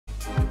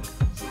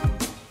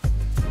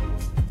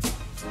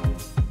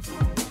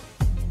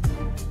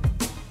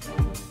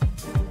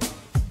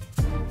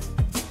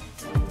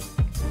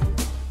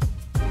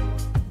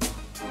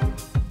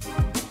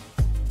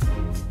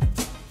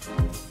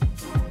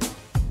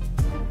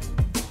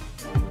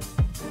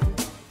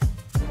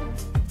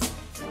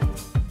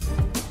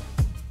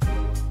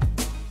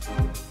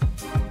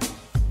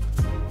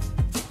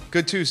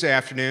Good Tuesday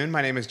afternoon.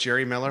 My name is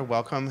Jerry Miller.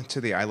 Welcome to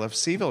the I Love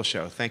CVille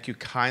Show. Thank you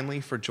kindly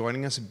for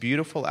joining us.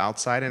 Beautiful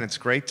outside, and it's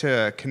great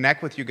to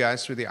connect with you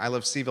guys through the I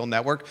Love CVille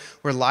network.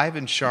 We're live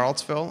in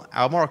Charlottesville,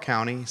 Albemarle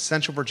County,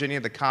 Central Virginia,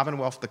 the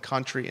Commonwealth, the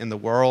country, and the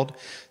world.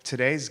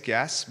 Today's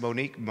guest,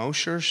 Monique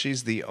Moshier.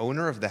 She's the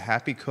owner of the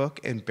Happy Cook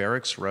in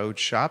Barracks Road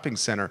Shopping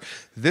Center.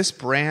 This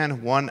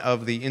brand, one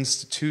of the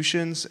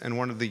institutions and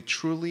one of the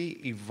truly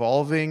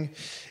evolving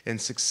and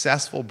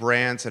successful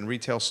brands and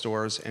retail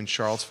stores in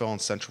Charlottesville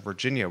and Central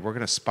Virginia. We're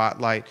going to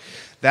spotlight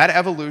that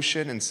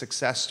evolution and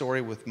success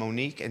story with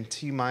Monique in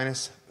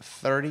T-minus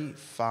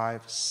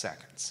 35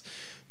 seconds.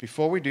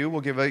 Before we do,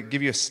 we'll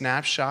give you a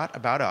snapshot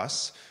about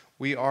us.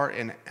 We are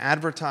an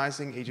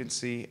advertising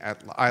agency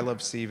at I Love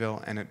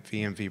CVille and at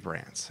VMV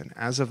Brands. And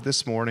as of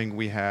this morning,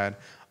 we had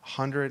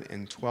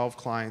 112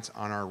 clients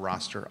on our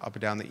roster up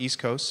and down the East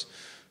Coast,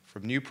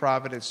 from New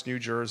Providence, New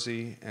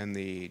Jersey, and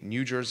the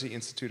New Jersey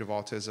Institute of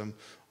Autism,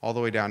 all the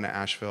way down to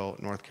Asheville,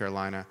 North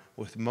Carolina,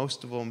 with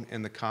most of them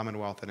in the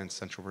Commonwealth and in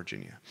Central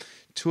Virginia.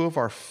 Two of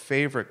our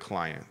favorite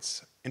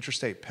clients,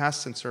 Interstate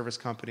Pest and Service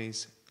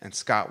Companies and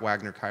Scott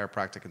Wagner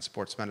Chiropractic and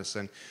Sports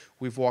Medicine.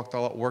 We've worked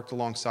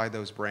alongside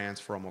those brands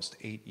for almost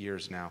 8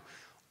 years now.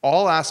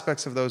 All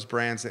aspects of those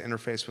brands that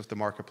interface with the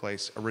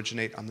marketplace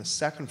originate on the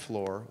second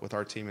floor with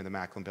our team in the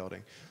Macklin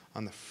Building.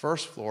 On the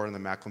first floor in the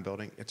Macklin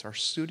Building, it's our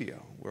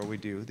studio where we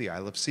do the I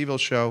Love CVille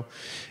Show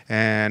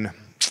and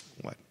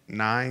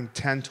 9,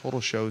 10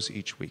 total shows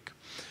each week.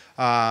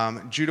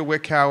 Judah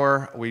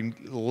Wickhauer, we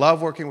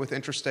love working with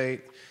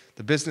Interstate.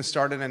 The business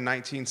started in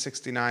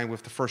 1969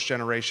 with the first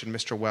generation,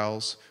 Mr.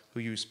 Wells, who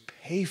used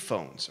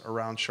payphones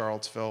around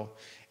Charlottesville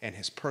and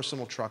his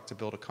personal truck to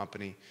build a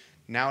company.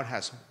 Now it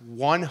has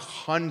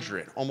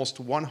 100, almost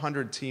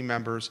 100 team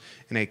members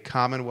in a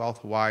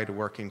Commonwealth-wide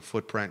working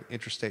footprint.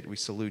 Interstate, we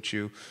salute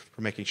you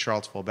for making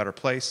Charlottesville a better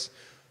place.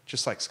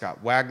 Just like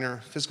Scott Wagner,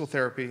 physical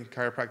therapy,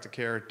 chiropractic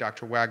care,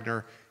 Dr.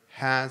 Wagner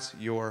has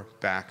your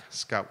back.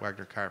 Scott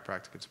Wagner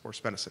Chiropractic and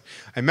Sports Medicine.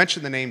 I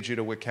mentioned the name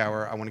Judah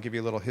Wickhauer. I want to give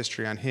you a little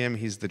history on him.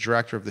 He's the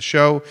director of the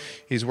show.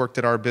 He's worked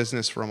at our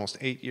business for almost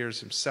 8 years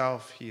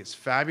himself. He is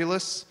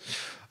fabulous.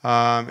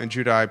 And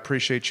Judah, I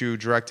appreciate you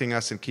directing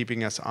us and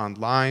keeping us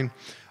online.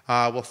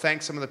 We'll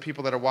thank some of the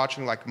people that are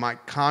watching, like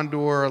Mike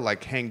Condor,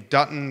 like Hank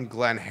Dutton.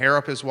 Glenn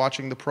Harrop is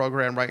watching the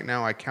program right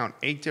now. I count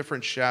 8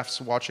 different chefs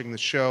watching the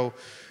show.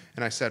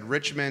 And I said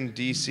Richmond,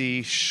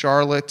 D.C.,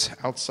 Charlotte,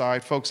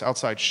 folks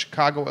outside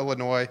Chicago,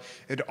 Illinois.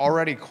 And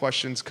already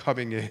questions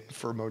coming in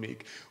for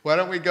Monique. Why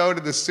don't we go to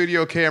the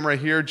studio camera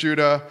here,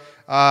 Judah,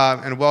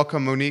 and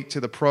welcome Monique to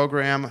the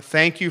program.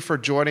 Thank you for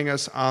joining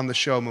us on the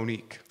show,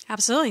 Monique.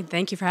 Absolutely.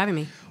 Thank you for having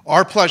me.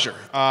 Our pleasure.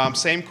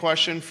 Same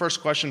question,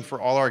 first question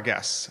for all our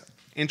guests.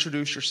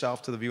 Introduce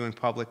yourself to the viewing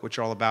public, what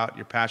you're all about,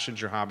 your passions,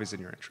 your hobbies, and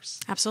your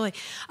interests. Absolutely.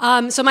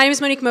 So my name is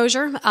Monique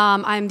Moshier.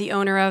 I'm the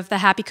owner of the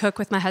Happy Cook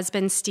with my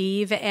husband,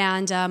 Steve,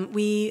 and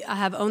we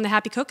have owned the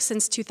Happy Cook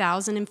since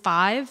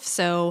 2005,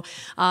 so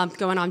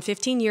going on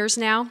 15 years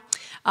now.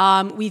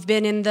 We've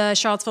been in the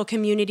Charlottesville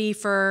community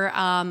for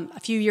a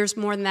few years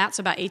more than that,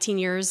 so about 18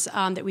 years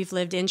that we've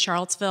lived in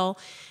Charlottesville.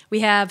 We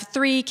have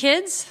 3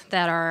 kids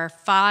that are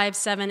 5,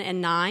 7,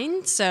 and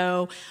 9.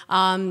 So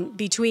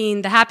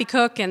between the Happy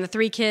Cook and the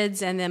 3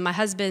 kids and then my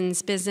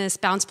husband's business,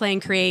 Bounce, Play,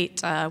 and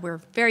Create, we're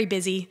very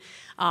busy,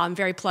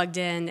 very plugged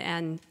in,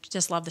 and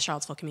just love the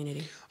Charlottesville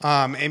community.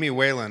 Amy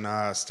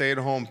Whalen,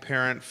 stay-at-home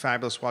parent,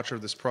 fabulous watcher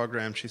of this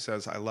program. She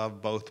says, I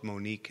love both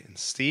Monique and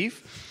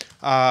Steve.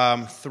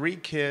 3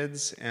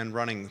 kids and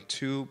running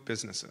 2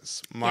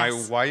 businesses. My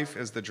wife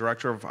is the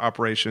director of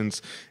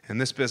operations in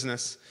this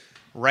business.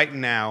 Right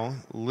now,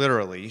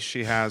 literally,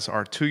 she has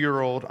our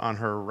 2-year-old on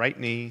her right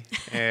knee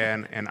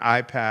and an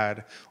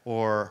iPad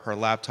or her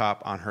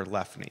laptop on her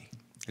left knee.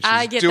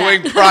 And she's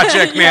doing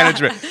project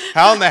management.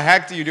 How in the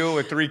heck do you do it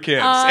with 3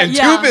 kids and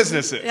 2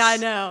 businesses? Yeah, I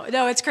know.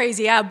 No, it's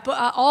crazy. Yeah,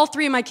 all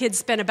 3 of my kids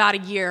spent about a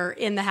year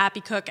in the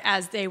Happy Cook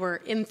as they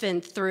were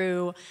infant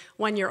through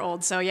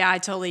 1-year-old. So yeah, I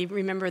totally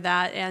remember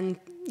that. And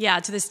yeah,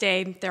 to this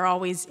day, they're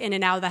always in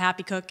and out of the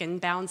Happy Cook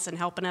and Bounce and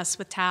helping us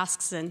with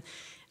tasks. And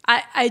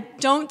I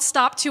don't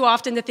stop too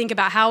often to think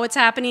about how it's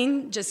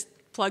happening, just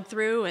plug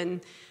through,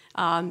 and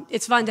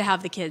it's fun to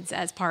have the kids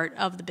as part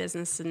of the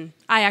business. And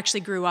I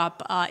actually grew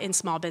up in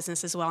small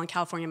business as well in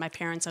California. My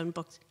parents owned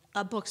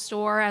a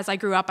bookstore. As I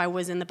grew up, I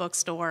was in the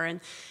bookstore, and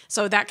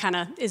so that kind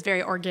of is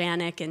very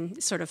organic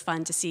and sort of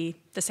fun to see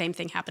the same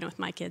thing happen with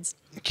my kids.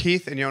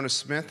 Keith and Yona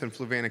Smith in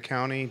Fluvanna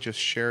County just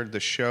shared the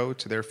show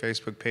to their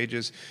Facebook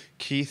pages.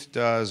 Keith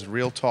does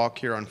Real Talk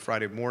here on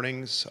Friday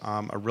mornings,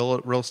 a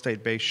real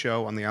estate-based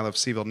show on the I Love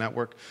CVille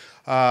network.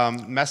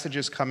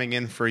 Messages coming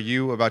in for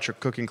you about your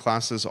cooking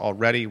classes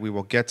already. We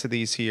will get to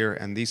these here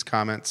and these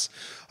comments.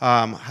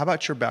 How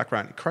about your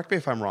background? Correct me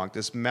if I'm wrong.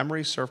 Does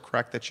memory serve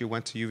correct that you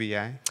went to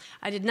UVA?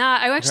 I did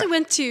not. I actually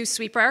went to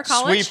Sweetbriar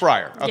College.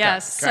 Sweetbriar. Okay.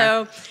 Yes. Okay.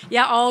 So,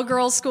 yeah,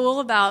 all-girls school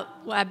about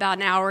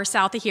an hour south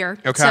south of here.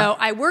 Okay. So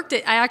I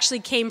actually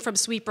came from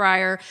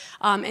Sweetbriar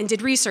and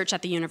did research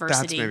at the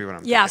university. That's maybe what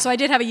I'm Yeah, thinking. so I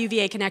did have a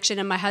UVA connection,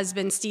 and my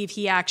husband, Steve,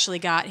 he actually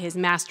got his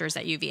master's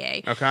at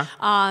UVA. Okay.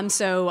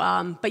 So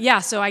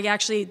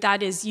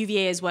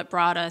UVA is what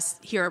brought us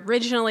here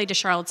originally to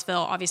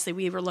Charlottesville. Obviously,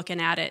 we were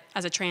looking at it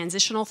as a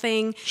transitional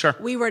thing. Sure.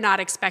 We were not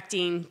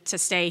expecting to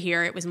stay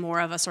here. It was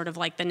more of a sort of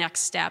like the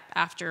next step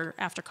after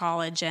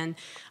college, and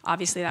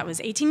obviously that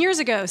was 18 years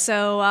ago.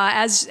 So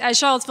as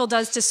Charlottesville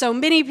does to so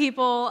many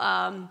people,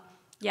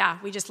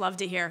 we just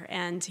loved it here,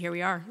 and here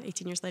we are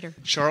 18 years later.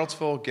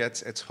 Charlottesville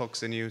gets its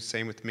hooks in you.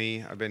 Same with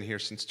me. I've been here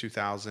since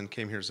 2000,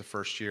 came here as a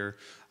first year.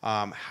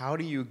 How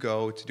do you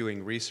go to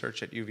doing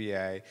research at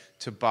UVA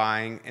to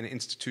buying an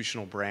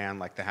institutional brand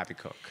like the Happy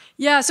Cook?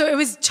 Yeah, so it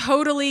was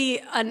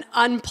totally an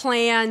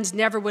unplanned,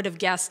 never would have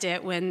guessed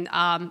it when,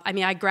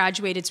 I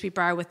graduated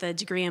Sweetbriar with a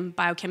degree in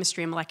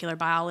biochemistry and molecular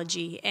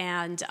biology,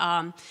 and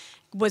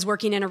was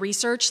working in a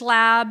research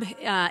lab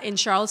in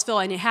Charlottesville,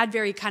 and it had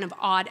very kind of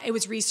odd, it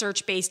was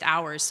research-based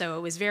hours, so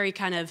it was very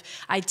kind of,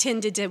 I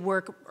tended to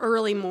work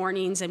early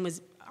mornings and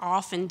was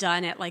often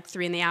done at like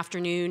 3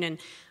 p.m, and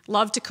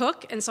loved to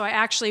cook. And so I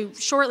actually,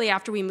 shortly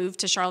after we moved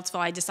to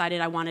Charlottesville, I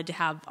decided I wanted to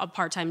have a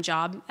part-time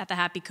job at the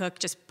Happy Cook,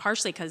 just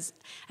partially because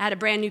I had a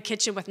brand new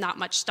kitchen with not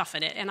much stuff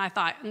in it. And I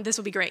thought this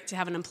would be great to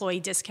have an employee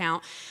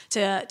discount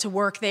to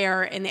work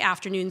there in the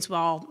afternoons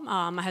while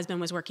my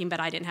husband was working, but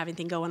I didn't have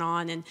anything going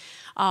on.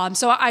 And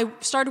so I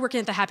started working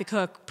at the Happy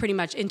Cook pretty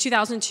much in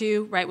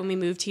 2002, right when we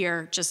moved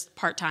here, just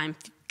part-time,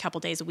 couple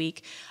days a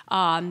week,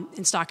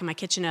 and stocking my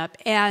kitchen up.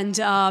 And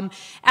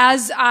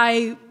as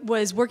I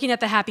was working at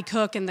the Happy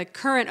Cook, and the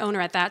current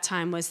owner at that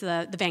time was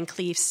the Van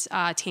Cleefs,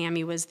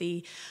 Tammy was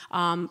the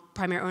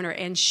primary owner,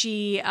 and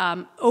she,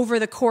 over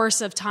the course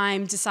of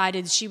time,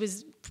 decided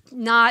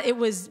it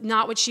was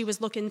not what she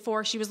was looking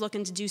for. She was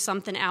looking to do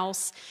something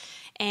else.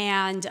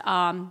 And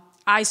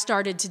I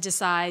started to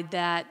decide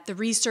that the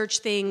research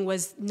thing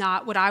was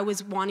not what I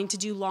was wanting to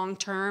do long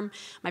term.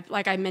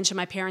 Like I mentioned,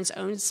 my parents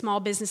owned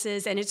small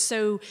businesses, and it's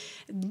so,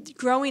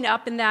 growing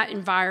up in that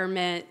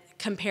environment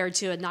compared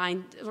to it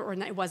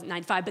wasn't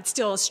 9 to 5, but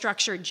still a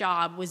structured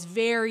job was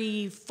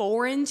very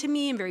foreign to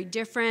me and very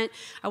different.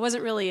 I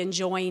wasn't really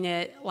enjoying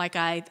it like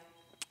I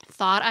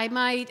thought I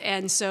might.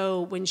 And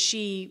so when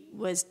she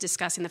was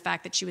discussing the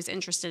fact that she was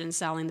interested in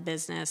selling the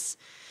business,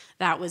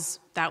 that was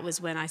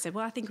when I said,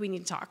 well, I think we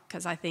need to talk,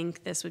 because I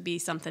think this would be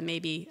something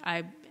maybe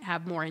I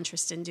have more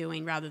interest in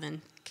doing rather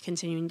than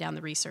continuing down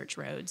the research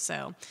road.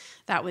 So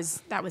that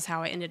was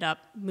how I ended up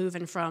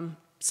moving from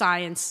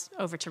science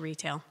over to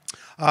retail.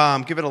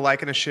 Give it a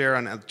like and a share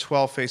on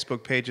 12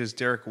 Facebook pages.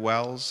 Derek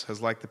Wells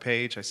has liked the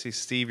page. I see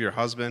Steve, your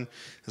husband,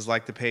 has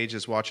liked the page,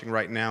 is watching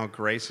right now.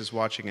 Grace is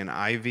watching in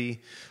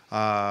Ivy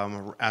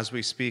as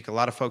we speak. A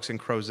lot of folks in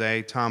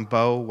Crozet. Tom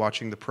Bowe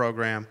watching the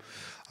program.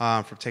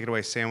 From Take It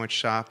Away Sandwich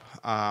Shop.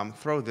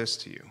 Throw this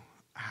to you.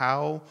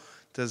 How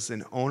does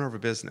an owner of a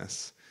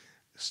business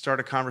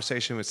start a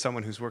conversation with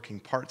someone who's working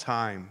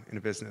part-time in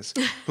a business,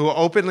 who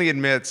openly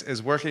admits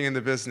is working in the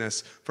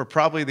business for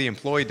probably the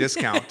employee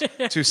discount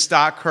to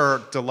stock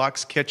her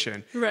deluxe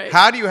kitchen? Right.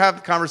 How do you have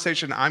the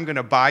conversation, I'm going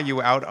to buy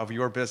you out of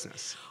your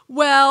business?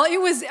 Well, it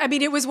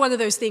was one of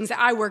those things that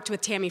I worked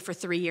with Tammy for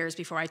 3 years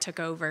before I took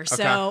over. Okay.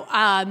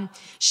 So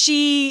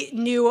she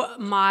knew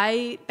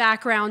my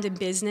background in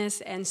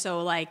business. And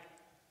so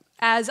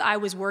as I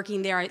was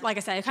working there, like I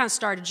said, I kind of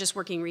started just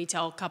working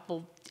retail a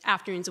couple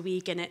afternoons a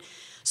week, and it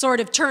sort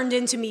of turned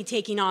into me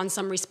taking on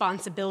some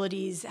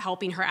responsibilities,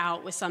 helping her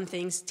out with some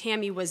things.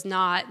 Tammy was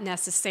not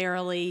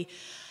necessarily,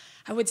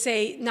 I would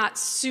say, not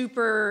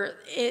super,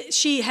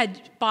 she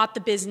had bought the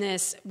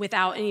business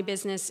without any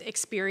business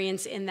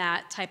experience in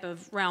that type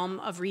of realm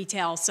of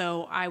retail,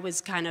 so I was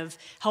kind of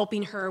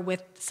helping her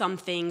with some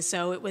things.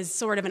 So it was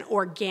sort of an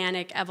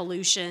organic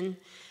evolution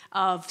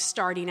of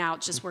starting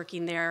out just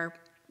working there,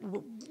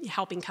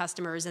 helping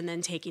customers, and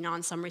then taking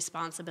on some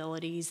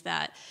responsibilities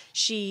that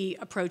she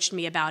approached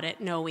me about it,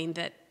 knowing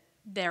that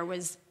there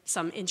was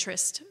some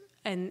interest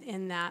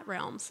in that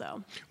realm.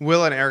 So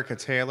Will and Erica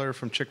Taylor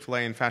from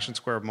Chick-fil-A in Fashion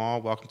Square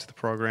Mall, welcome to the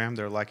program.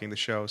 They're liking the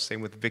show.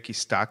 Same with Vicky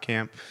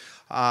Stockamp.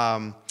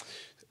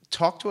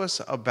 Talk to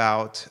us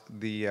about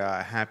the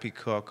Happy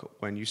Cook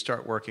when you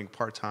start working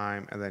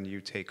part-time and then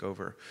you take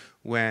over.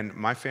 When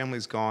my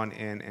family's gone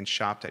in and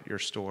shopped at your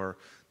store,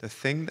 the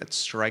thing that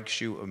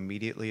strikes you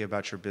immediately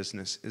about your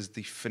business is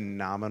the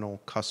phenomenal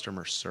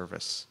customer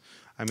service.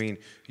 I mean,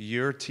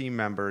 your team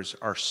members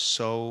are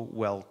so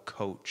well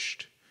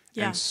coached.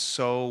 Yeah. And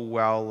so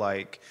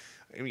well,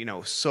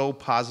 so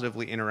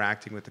positively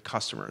interacting with the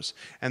customers.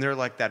 And they're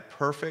like that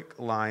perfect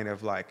line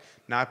of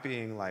not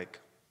being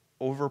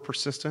over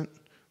persistent,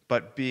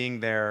 but being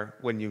there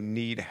when you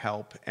need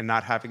help and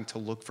not having to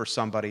look for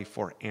somebody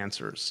for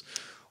answers.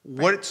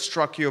 Right. What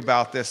struck you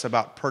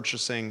about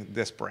purchasing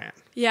this brand?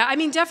 Yeah,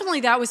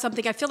 definitely that was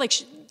something. I feel like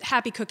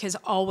Happy Cook has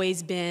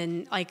always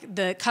been,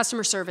 the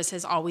customer service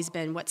has always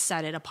been what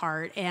set it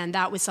apart. And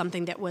that was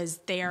something that was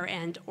there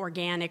and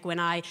organic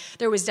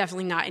there was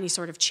definitely not any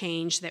sort of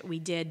change that we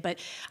did. But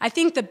I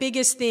think the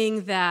biggest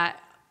thing that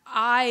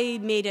I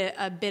made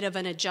a bit of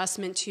an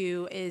adjustment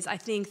to is I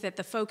think that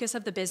the focus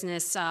of the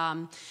business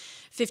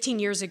 15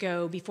 years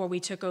ago before we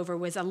took over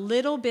was a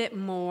little bit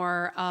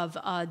more of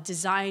a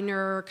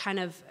designer kind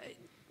of,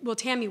 well,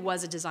 Tammy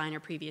was a designer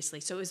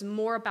previously, so it was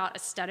more about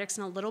aesthetics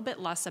and a little bit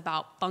less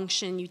about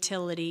function,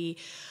 utility.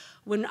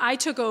 When I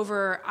took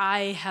over,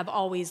 I have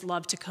always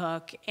loved to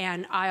cook,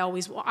 and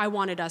I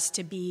wanted us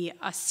to be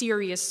a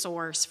serious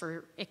source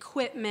for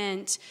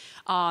equipment.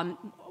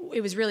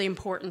 It was really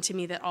important to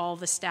me that all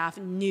the staff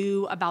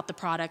knew about the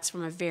products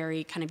from a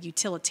very kind of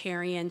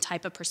utilitarian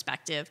type of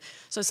perspective.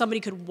 So somebody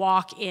could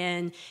walk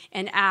in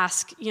and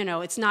ask,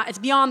 it's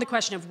beyond the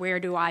question of where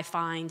do I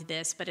find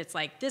this, but it's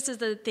like, this is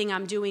the thing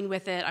I'm doing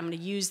with it. I'm going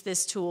to use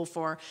this tool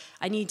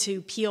I need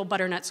to peel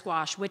butternut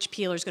squash. Which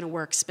peeler is going to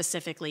work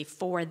specifically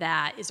for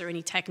that? Is there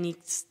any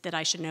techniques that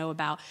I should know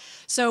about?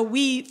 So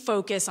we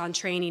focus on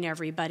training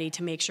everybody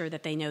to make sure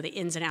that they know the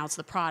ins and outs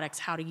of the products,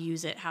 how to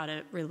use it, how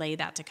to relay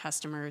that to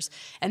customers.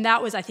 And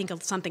that was, I think,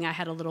 something I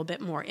had a little bit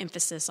more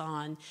emphasis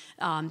on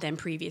than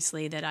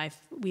previously that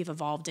we've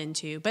evolved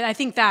into. But I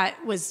think that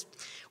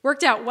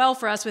worked out well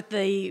for us with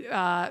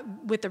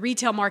the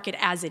retail market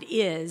as it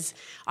is.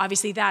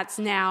 Obviously, that's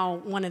now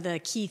one of the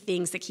key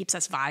things that keeps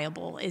us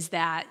viable is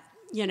that,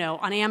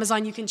 on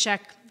Amazon you can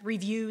check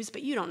reviews,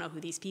 but you don't know who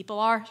these people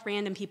are.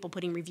 Random people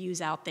putting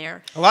reviews out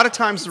there. A lot of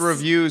times the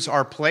reviews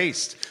are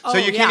placed, so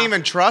you can't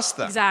even trust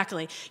them.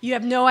 Exactly. You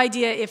have no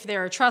idea if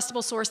they're a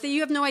trustable source.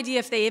 You have no idea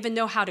if they even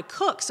know how to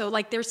cook. So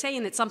like they're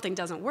saying that something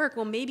doesn't work.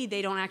 Well, maybe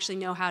they don't actually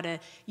know how to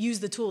use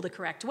the tool the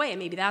correct way, and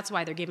maybe that's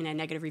why they're giving a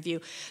negative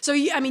review. So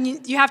you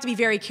have to be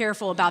very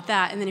careful about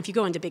that. And then if you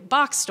go into big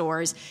box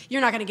stores,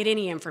 you're not going to get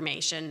any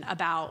information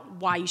about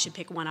why you should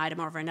pick one item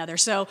over another.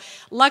 So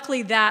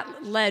luckily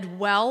that led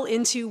well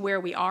into where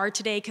we are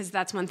today, because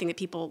that's one thing that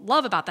people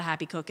love about the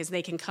Happy Cook is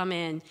they can come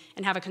in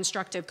and have a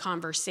constructive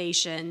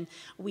conversation.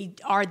 We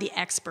are the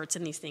experts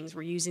in these things.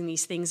 We're using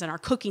these things in our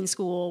cooking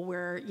school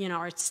where,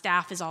 our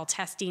staff is all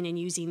testing and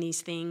using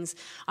these things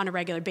on a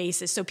regular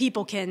basis. So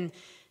people can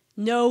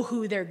know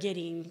who they're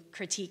getting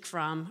critique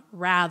from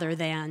rather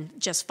than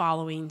just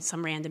following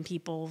some random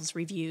people's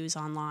reviews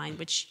online,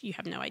 which you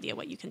have no idea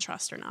what you can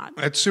trust or not.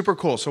 It's super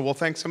cool. So we'll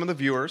thank some of the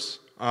viewers.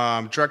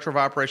 Director of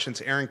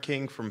Operations Aaron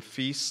King from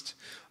Feast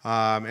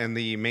and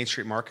the Main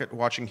Street Market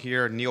watching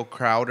here. Neil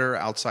Crowder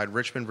outside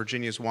Richmond,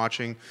 Virginia is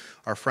watching.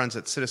 Our friends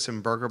at Citizen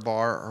Burger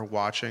Bar are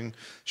watching.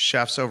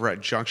 Chefs over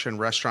at Junction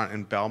Restaurant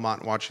in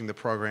Belmont watching the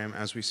program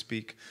as we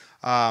speak.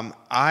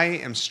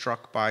 I am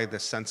struck by the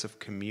sense of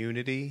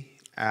community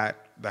at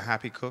the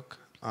Happy Cook.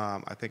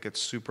 I think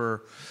it's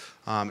super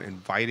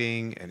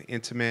inviting and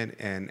intimate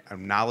and a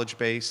knowledge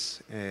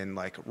base, and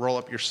like roll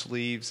up your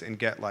sleeves and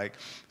get like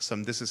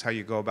some this is how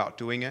you go about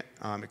doing it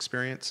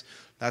experience.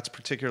 That's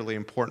particularly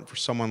important for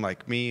someone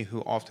like me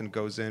who often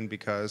goes in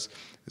because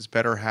his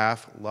better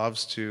half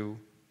loves to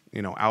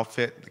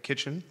outfit the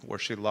kitchen where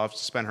she loves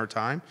to spend her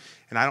time,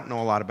 and I don't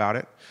know a lot about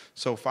it.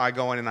 So if I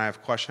go in and I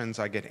have questions,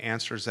 I get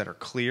answers that are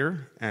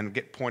clear and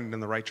get pointed in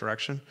the right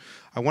direction.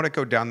 I want to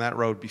go down that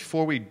road.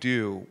 Before we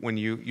do, when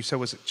you said,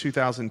 was it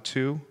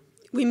 2002?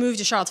 We moved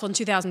to Charlottesville in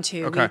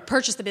 2002. Okay. We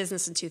purchased the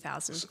business in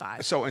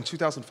 2005. So in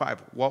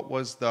 2005, what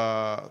was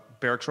the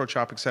Barracks Road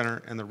Shopping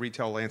Center and the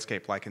retail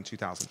landscape like in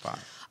 2005?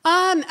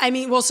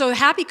 So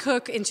Happy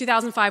Cook in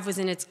 2005 was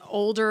in its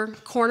older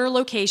corner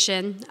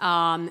location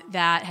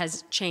that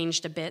has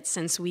changed a bit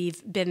since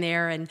we've been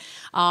there, and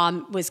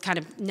was kind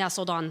of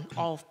nestled on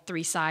all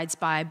three sides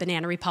by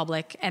Banana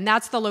Republic. And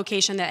that's the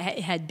location that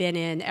it had been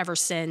in ever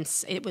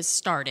since it was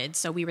started.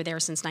 So we were there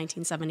since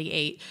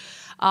 1978.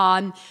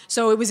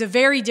 So it was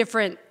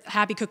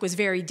Happy Cook was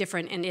very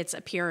different in its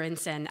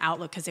appearance and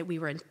outlook because we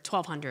were in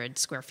 1,200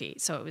 square feet.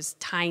 So it was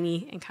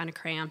tiny and kind of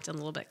cramped and a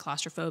little bit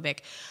claustrophobic.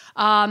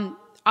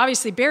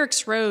 Obviously,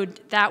 Barracks Road,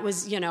 that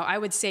was, I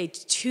would say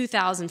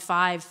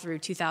 2005 through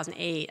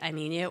 2008.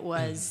 It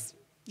was...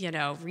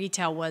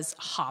 retail was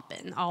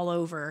hopping all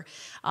over,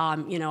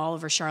 all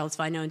over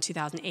Charlottesville. I know in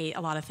 2008,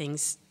 a lot of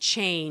things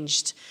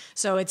changed.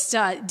 So it's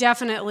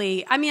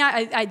definitely,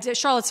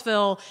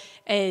 Charlottesville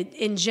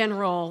in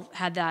general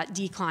had that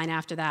decline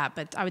after that,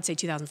 but I would say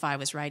 2005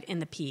 was right in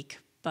the peak.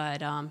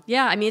 But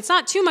it's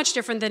not too much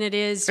different than it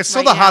is. It's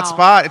still the hot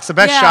spot. It's the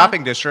best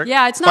shopping district.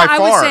 Yeah, it's not. By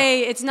far.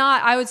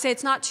 I would say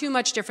it's not too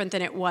much different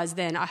than it was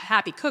then. A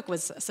Happy Cook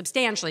was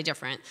substantially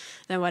different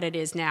than what it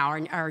is now.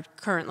 Our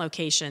current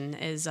location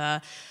is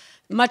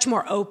much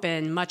more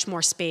open, much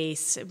more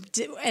space,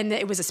 and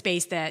it was a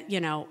space that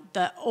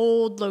the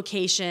old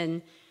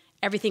location.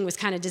 Everything was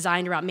kind of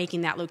designed around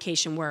making that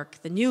location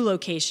work. The new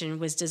location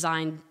was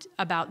designed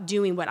about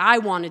doing what I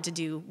wanted to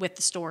do with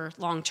the store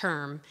long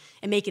term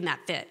and making that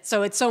fit.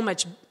 So it's so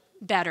much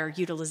better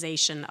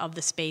utilization of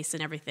the space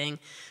and everything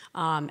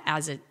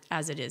as it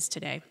is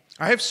today.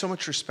 I have so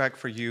much respect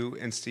for you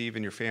and Steve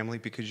and your family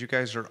because you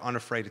guys are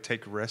unafraid to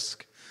take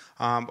risk.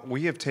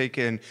 We have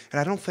taken, and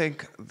I don't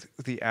think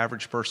the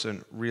average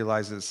person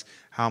realizes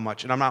how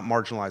much, and I'm not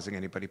marginalizing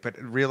anybody, but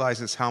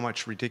realizes how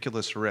much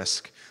ridiculous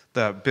risk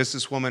the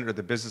businesswoman or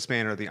the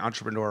businessman or the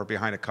entrepreneur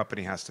behind a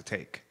company has to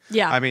take.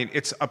 Yeah. I mean,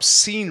 it's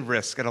obscene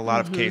risk in a lot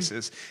of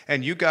cases.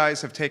 And you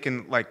guys have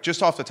taken, like,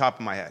 just off the top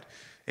of my head,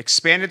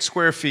 expanded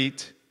square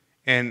feet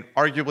in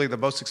arguably the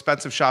most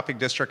expensive shopping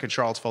district in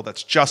Charlottesville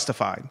that's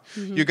justified.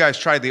 You guys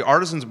tried the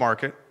Artisans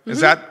Market.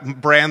 Is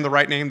that brand the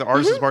right name, the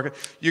Artisans Market?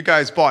 You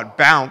guys bought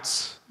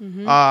Bounce.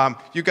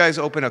 You guys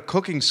opened a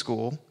cooking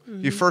school.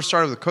 You first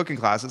started with cooking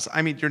classes.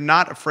 I mean, you're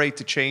not afraid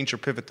to change or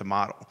pivot the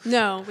model.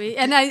 No,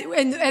 and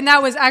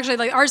that was actually,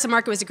 like, Artisan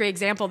Market was a great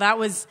example. That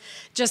was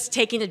just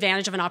taking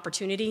advantage of an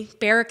opportunity.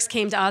 Barracks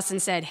came to us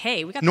and said,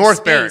 "Hey, we got North this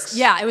space." Barracks.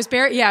 Yeah, it was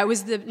it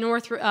was the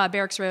North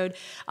Barracks Road.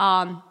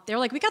 They were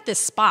like, "We got this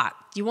spot.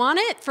 Do you want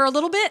it for a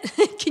little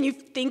bit? Can you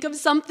think of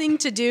something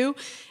to do?"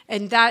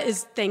 And that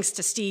is thanks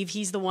to Steve.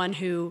 He's the one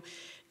who.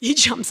 He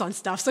jumps on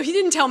stuff. So he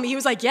didn't tell me. He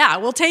was like, "Yeah,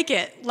 we'll take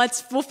it.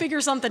 We'll figure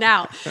something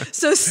out."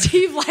 So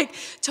Steve, like,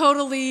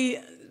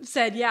 totally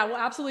said, "Yeah, we'll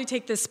absolutely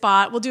take this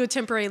spot. We'll do a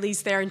temporary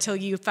lease there until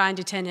you find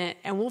a tenant,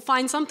 and we'll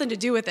find something to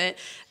do with it."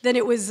 Then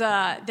it was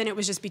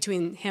just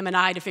between him and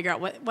I to figure out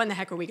what in the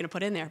heck are we going to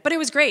put in there. But it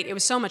was great. It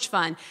was so much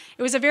fun.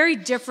 It was a very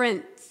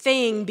different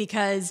thing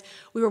because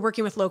we were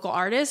working with local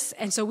artists,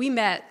 and so we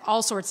met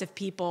all sorts of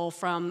people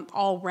from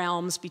all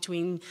realms.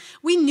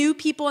 We knew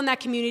people in that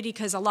community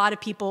because a lot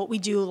of people, we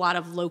do a lot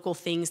of local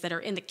things that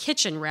are in the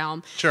kitchen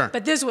realm. Sure.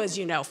 But this was,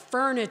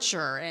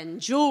 furniture and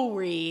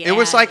jewelry. It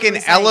was like an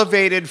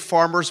elevated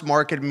farmer's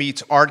market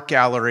meets art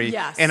gallery.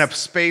 Yes. In a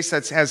space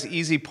that has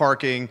easy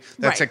parking,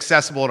 that's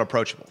accessible and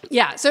approachable.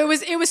 Yeah, so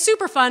it was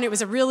super fun. It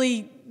was a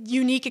really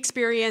unique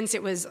experience.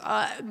 It was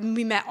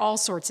we met all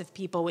sorts of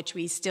people, which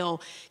we still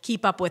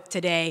keep up with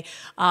today.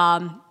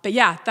 But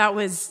yeah,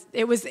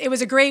 it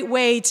was a great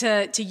way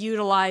to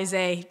utilize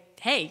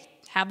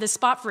have this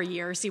spot for a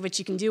year, see what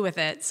you can do with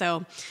it.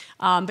 So,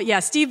 but yeah,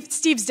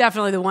 Steve's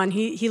definitely the one.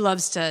 He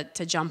loves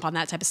to jump on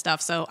that type of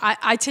stuff. So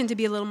I tend to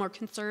be a little more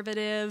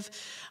conservative,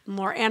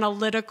 more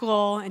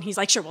analytical, and he's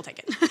like, "Sure, we'll take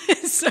it."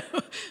 So,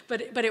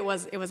 but it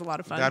was a lot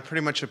of fun. That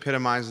pretty much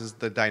epitomizes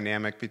the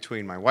dynamic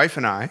between my wife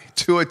and I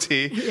to a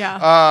T.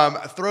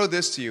 Yeah. Throw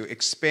this to you: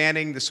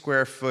 expanding the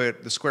square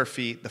feet,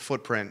 the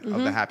footprint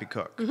of the Happy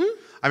Cook.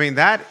 I mean,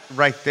 that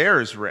right there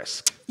is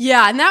risk.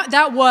 Yeah, and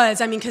that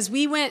was, because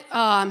we went,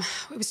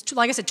 it was,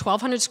 like I said,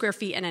 1,200 square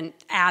feet in an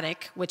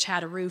attic, which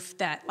had a roof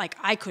that, like,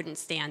 I couldn't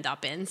stand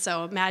up in.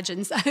 So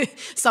imagine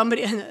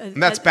somebody. And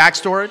that's back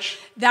storage?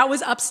 That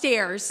was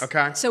upstairs.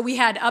 Okay. So we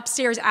had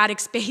upstairs attic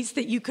space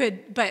that you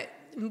could, but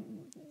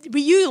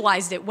we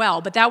utilized it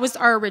well, but that was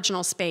our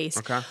original space.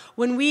 Okay.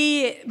 When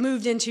we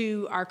moved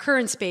into our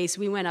current space,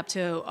 we went up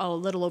to a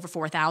little over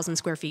 4,000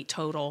 square feet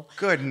total.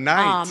 Good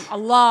night. A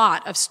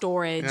lot of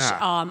storage, Yeah.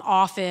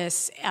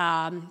 Office,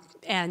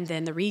 and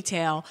then the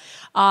retail.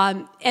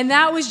 And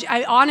that was,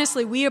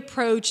 honestly, we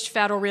approached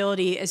Federal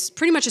Realty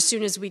pretty much as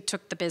soon as we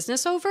took the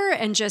business over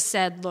and just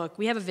said, "Look,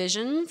 we have a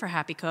vision for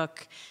Happy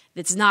Cook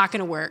that's not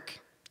going to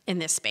work in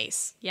this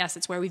space. Yes,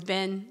 it's where we've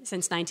been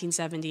since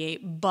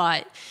 1978,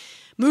 but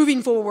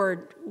moving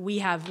forward, we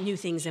have new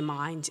things in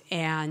mind."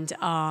 And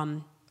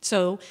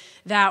so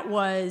that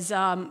was,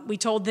 we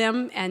told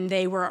them, and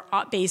they were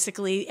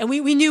basically, and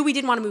we knew we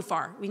didn't want to move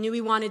far. We knew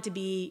we wanted to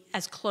be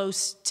as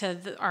close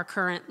to our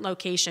current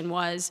location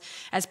was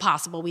as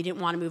possible. We didn't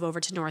want to move over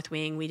to North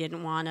Wing. We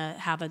didn't want to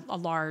have a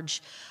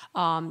large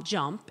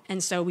jump.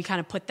 And so we kind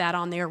of put that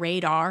on their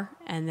radar,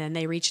 and then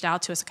they reached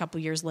out to us a couple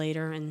years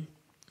later and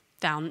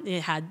found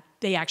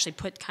they actually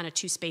put kind of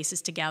two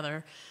spaces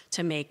together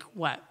to make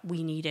what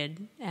we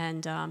needed,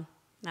 and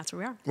that's where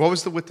we are. What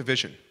was with the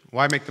vision?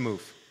 Why make the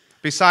move?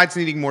 Besides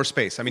needing more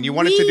space. I mean, you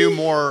wanted to do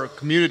more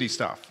community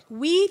stuff.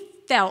 We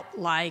felt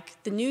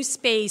like the new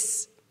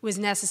space was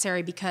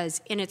necessary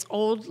because in its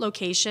old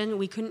location,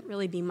 we couldn't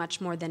really be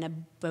much more than a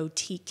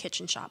boutique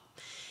kitchen shop.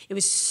 It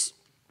was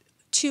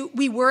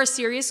we were a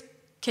serious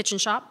kitchen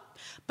shop,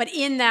 but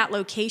in that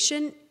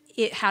location,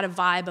 it had a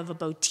vibe of a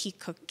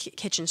boutique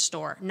kitchen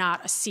store,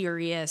 not a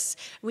serious.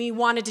 We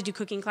wanted to do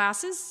cooking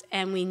classes,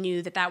 and we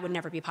knew that would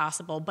never be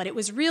possible. But it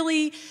was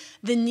really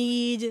the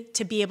need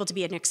to be able to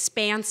be an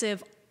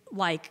expansive,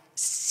 like,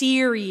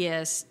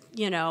 serious,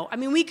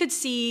 we could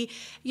see,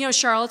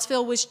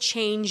 Charlottesville was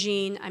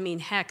changing.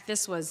 Heck,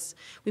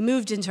 we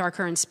moved into our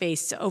current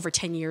space over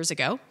 10 years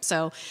ago.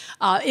 So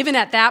even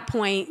at that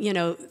point,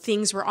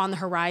 things were on the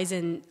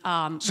horizon.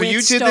 So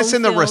you did this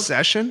in the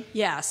recession?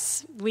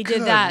 Yes, we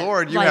did that. Good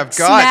Lord, you have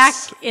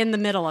guts. Smack in the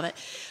middle of it.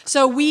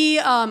 So we,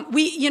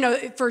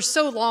 for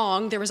so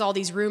long, there was all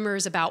these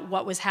rumors about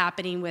what was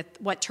happening with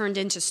what turned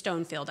into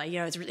Stonefield.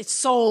 It's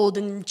sold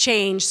and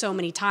changed so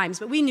many times,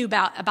 but we knew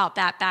about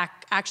that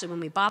back actually when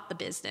we bought the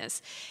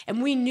business,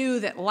 and we knew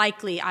that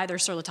likely either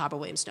Sur La Table or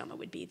Williams-Sonoma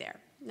would be there.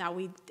 Now,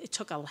 it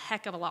took a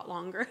heck of a lot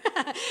longer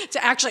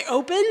to actually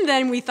open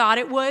than we thought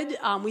it would.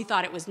 We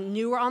thought it was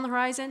newer on the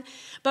horizon,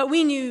 but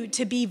we knew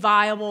to be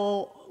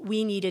viable,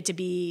 we needed to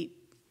be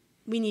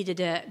we needed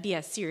to be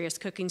a serious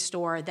cooking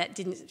store that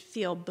didn't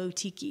feel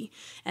boutique-y.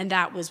 And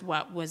that was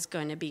what was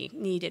going to be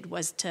needed,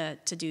 was to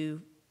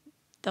do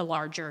the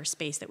larger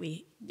space that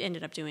we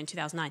ended up doing in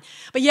 2009.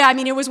 But yeah, I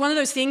mean, it was one of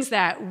those things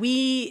that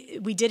we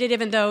did it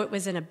even though it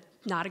was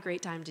not a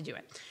great time to do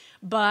it.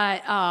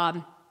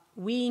 But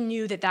we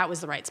knew that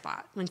was the right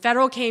spot. When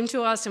Federal came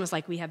to us and was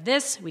like, we have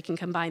this, we can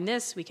combine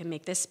this, we can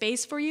make this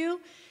space for you,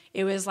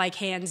 it was like,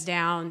 hands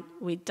down,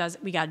 we got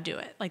to do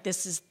it. Like,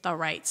 this is the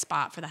right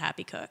spot for the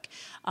Happy Cook.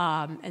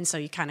 And so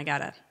you kind of got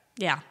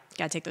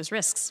to take those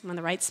risks. When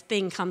the right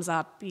thing comes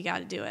up, you got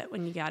to do it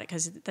when you got it,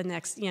 because the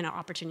next,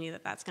 opportunity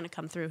that's going to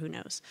come through, who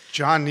knows?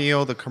 John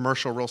Neal, the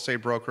commercial real estate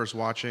broker, is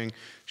watching.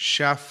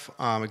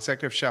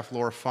 Executive chef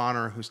Laura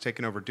Fonner, who's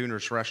taken over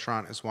Dooner's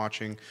Restaurant, is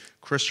watching.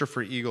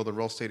 Christopher Eagle, the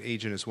real estate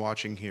agent, is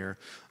watching here.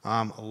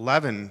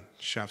 11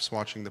 chefs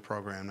watching the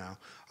program now.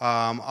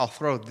 I'll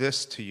throw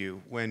this to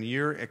you. When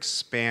you're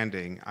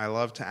expanding, I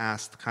love to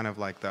ask kind of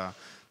like the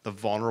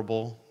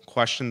vulnerable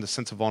question, the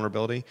sense of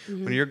vulnerability.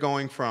 Mm-hmm. When you're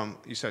going from,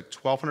 you said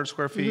 1,200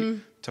 square feet mm-hmm.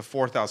 to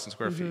 4,000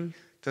 square mm-hmm. feet,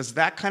 does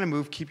that kind of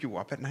move keep you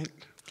up at night?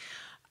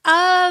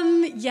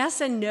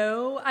 Yes and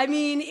no. I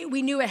mean,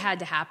 we knew it had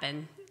to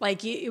happen.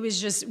 Like, it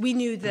was just, we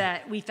knew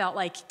that we felt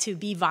like to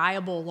be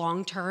viable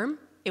long term,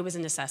 it was a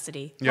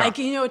necessity. Yeah. Like,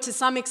 to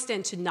some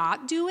extent, to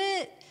not do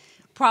it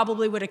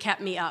probably would have kept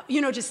me up.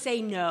 To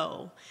say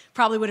no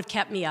probably would have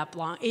kept me up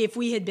long. If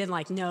we had been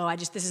like, no,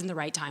 this isn't the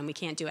right time, we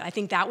can't do it. I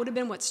think that would have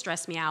been what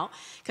stressed me out,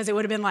 because it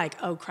would have been like,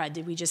 oh, crud,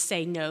 did we just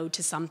say no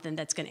to something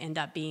that's going to end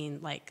up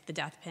being like the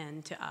death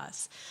pen to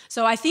us?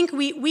 So I think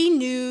we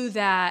knew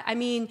that. I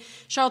mean,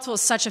 Charlottesville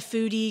is such a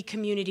foodie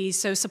community,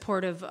 so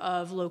supportive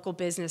of local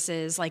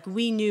businesses. Like,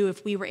 we knew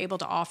if we were able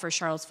to offer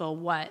Charlottesville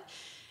what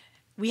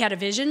we had a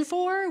vision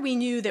for, we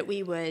knew that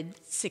we would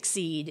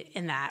succeed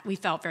in that. We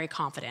felt very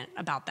confident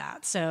about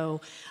that.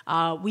 So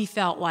we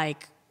felt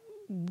like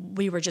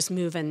we were just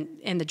moving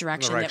in the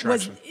direction that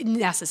was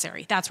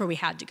necessary. That's where we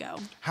had to go.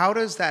 How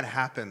does that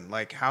happen?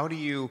 Like,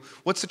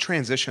 what's the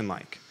transition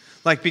like?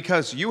 Like,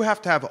 because you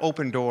have to have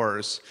open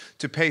doors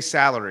to pay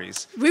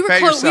salaries. We were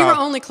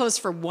only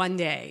closed for one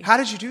day. How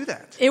did you do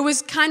that? It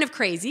was kind of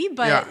crazy,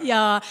 but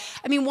I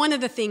mean, one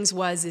of the things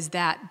is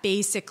that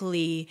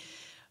basically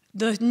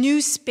the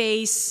new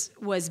space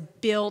was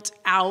built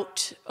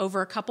out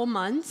over a couple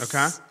months.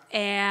 Okay.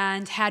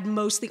 And had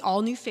mostly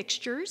all new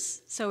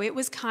fixtures. So it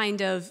was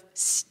kind of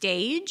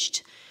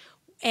staged.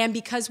 And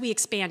because we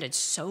expanded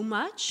so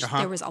much,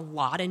 there was a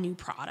lot of new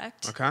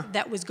product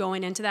that was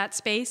going into that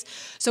space.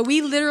 So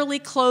we literally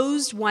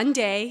closed one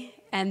day,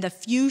 and the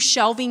few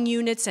shelving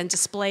units and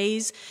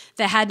displays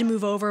that had to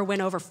move over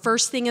went over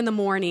first thing in the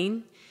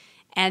morning.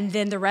 And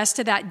then the rest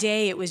of that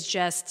day, it was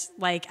just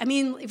like, I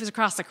mean, it was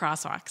across the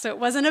crosswalk. So it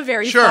wasn't a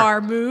very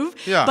far move.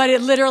 Yeah. But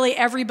it literally,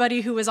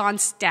 everybody who was on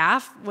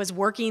staff was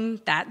working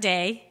that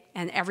day,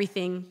 and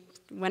everything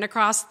went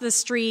across the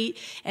street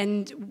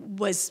and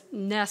was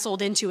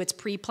nestled into its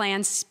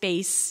pre-planned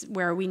space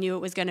where we knew it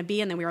was going to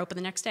be, and then we were open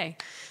the next day.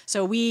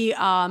 So we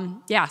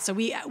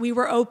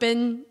were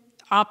open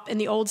up in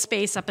the old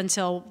space up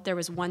until there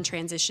was one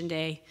transition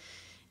day,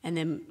 and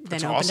then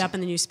opened up in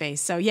the new space.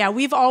 So yeah,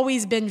 we've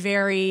always been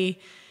very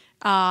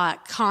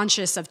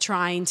conscious of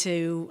trying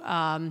to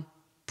I'm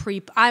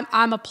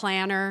a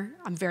planner.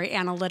 I'm very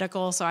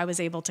analytical, so I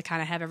was able to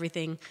kind of have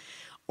everything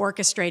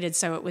orchestrated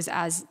so it was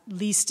as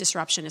least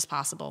disruption as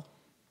possible,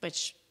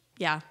 which,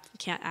 yeah, you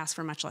can't ask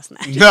for much less than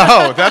that.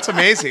 No, that's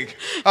amazing.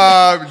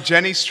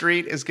 Jenny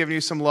Street is giving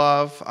you some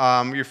love.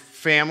 Your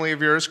family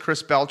of yours,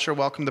 Chris Belcher,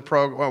 welcome to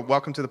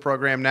the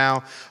program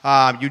now.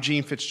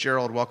 Eugene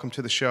Fitzgerald, welcome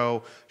to the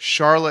show.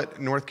 Charlotte,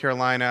 North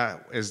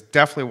Carolina is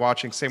definitely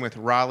watching. Same with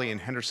Raleigh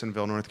and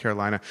Hendersonville, North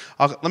Carolina.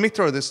 Let me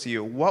throw this to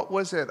you. What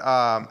was it?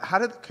 How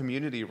did the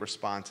community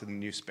respond to the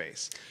new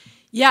space?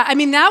 Yeah, I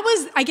mean, that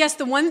was, I guess,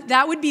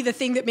 that would be the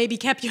thing that maybe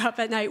kept you up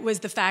at night,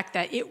 was the fact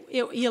that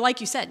like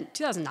you said,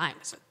 2009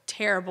 was a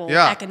terrible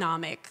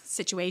economic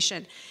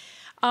situation.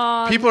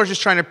 People are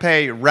just trying to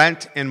pay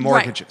rent and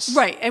mortgages.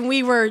 Right, and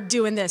we were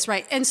doing this,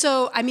 right. And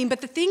so, I mean, but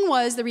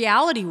the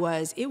reality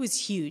was, it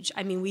was huge.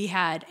 I mean, we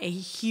had a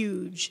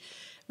huge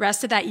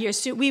rest of that year.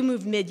 So we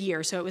moved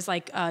mid-year, so it was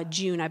like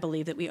June, I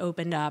believe, that we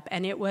opened up.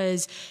 And it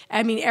was,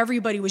 I mean,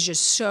 everybody was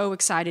just so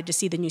excited to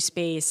see the new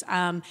space.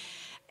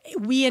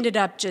 We ended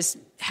up just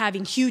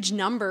having huge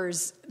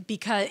numbers,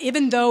 because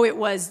even though it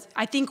was,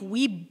 I think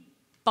we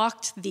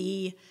bucked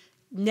the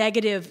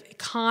negative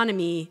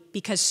economy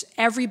because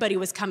everybody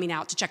was coming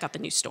out to check out the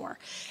new store.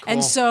 Cool.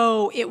 And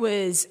so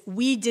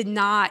we did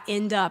not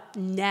end up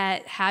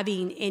net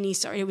having any,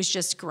 it was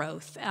just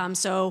growth.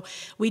 So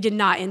we did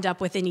not end up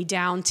with any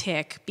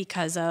downtick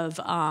because of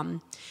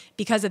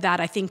that.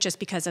 I think just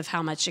because of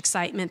how much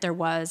excitement there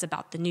was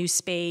about the new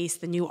space,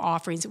 the new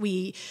offerings.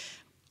 We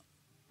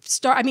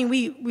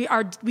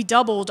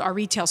doubled our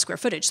retail square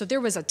footage. So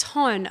there was a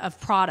ton of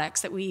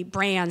products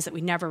brands that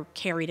we never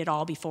carried at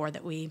all before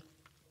that we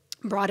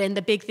brought in.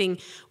 The big thing,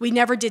 we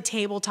never did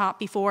tabletop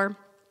before,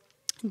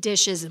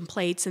 dishes and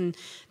plates and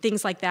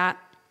things like that.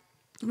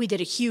 We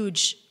did a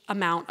huge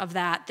amount of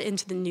that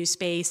into the new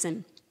space,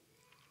 and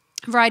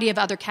variety of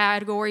other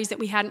categories that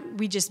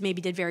we just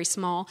maybe did very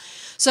small.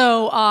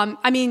 So,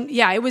 I mean,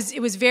 yeah, it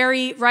was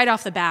very, right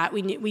off the bat,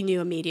 we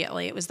knew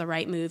immediately it was the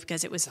right move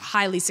because it was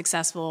highly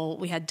successful.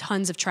 We had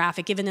tons of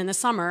traffic, even in the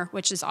summer,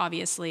 which is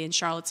obviously in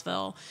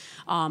Charlottesville,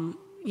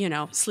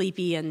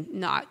 sleepy and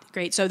not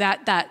great. So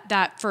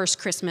that first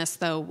Christmas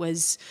though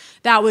was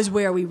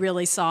where we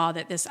really saw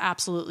that this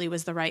absolutely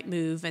was the right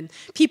move. And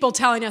people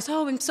telling us,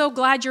 "Oh, I'm so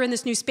glad you're in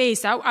this new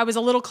space." I was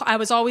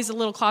always a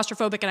little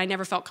claustrophobic, and I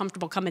never felt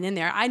comfortable coming in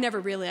there. I never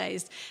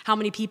realized how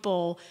many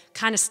people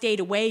kind of stayed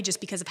away just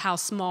because of how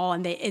small.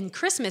 And in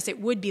Christmas, it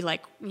would be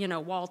like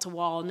wall to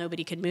wall,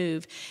 nobody could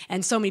move,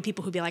 and so many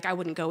people who'd be like, "I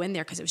wouldn't go in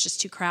there because it was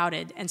just too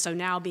crowded." And so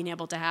now being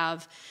able to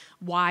have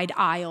wide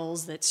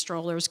aisles that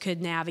strollers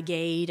could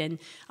navigate and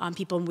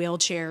people in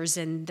wheelchairs,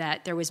 and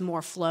that there was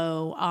more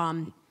flow.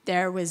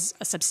 There was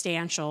a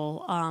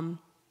substantial,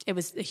 it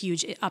was a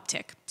huge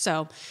uptick.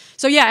 So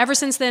yeah, ever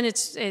since then,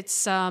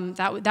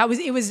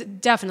 it was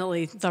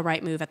definitely the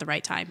right move at the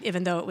right time,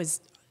 even though it was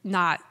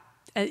not,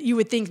 you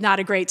would think not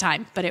a great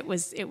time, but it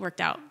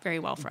worked out very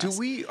well for us.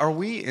 Are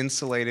we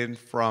insulated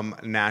from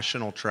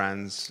national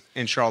trends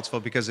in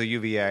Charlottesville because of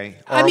UVA?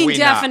 Or I mean, are we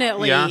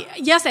definitely. Not? Yeah?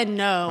 Yes and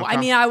no. Okay. I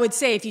mean, I would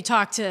say if you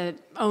talk to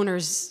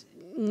owners,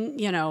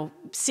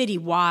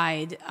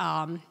 citywide,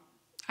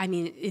 I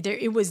mean,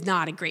 it was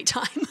not a great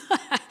time.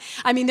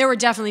 I mean, there were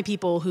definitely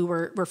people who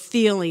were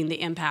feeling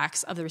the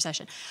impacts of the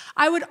recession.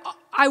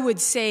 I would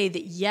say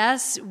that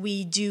yes,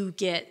 we do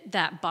get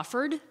that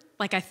buffered.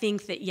 Like, I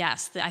think that,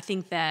 yes, I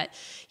think that,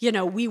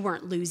 we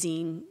weren't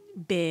losing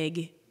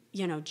big,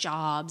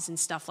 jobs and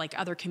stuff like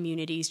other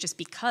communities just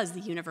because the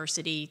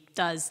university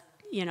does,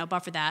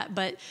 buffer that.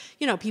 But,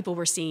 people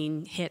were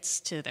seeing hits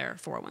to their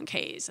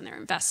 401ks and their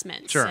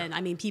investments. Sure. And,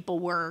 I mean, people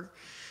were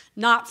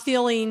not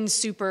feeling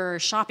super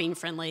shopping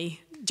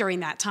friendly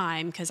during that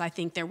time because I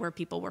think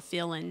people were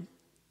feeling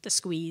the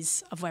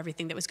squeeze of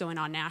everything that was going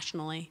on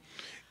nationally.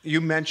 You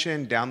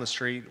mentioned down the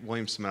street,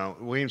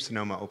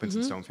 Williams-Sonoma opens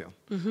in Stonefield.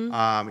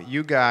 Mm-hmm.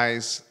 You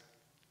guys,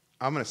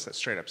 I'm going to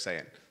straight up say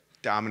it,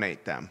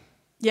 dominate them.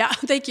 Yeah,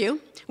 thank you.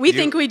 We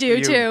think we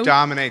do, too. You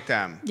dominate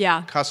them.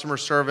 Yeah. Customer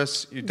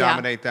service, you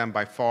dominate them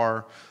by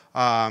far.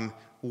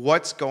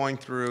 What's going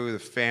through the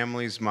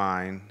family's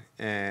mind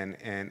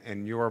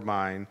and your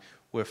mind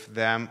with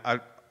them, a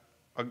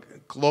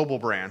global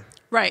brand,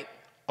 right,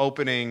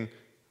 opening,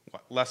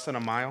 less than a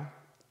mile?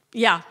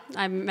 Yeah,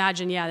 I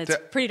imagine, it's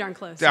pretty darn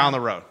close. Down the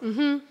road.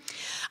 Mm-hmm.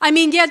 I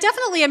mean, yeah,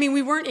 definitely. I mean,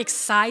 we weren't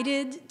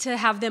excited to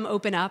have them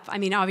open up. I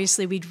mean,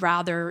 obviously, we'd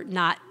rather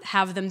not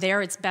have them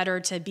there. It's better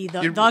to be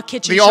the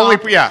kitchen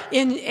shop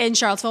in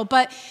Charlottesville.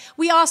 But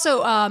we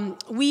also,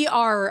 we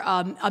are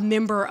a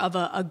member of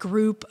a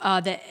group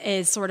that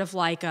is sort of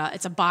like,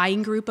 it's a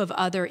buying group of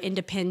other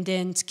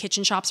independent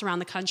kitchen shops around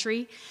the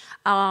country.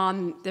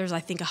 There's,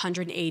 I think,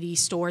 180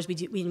 stores.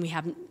 We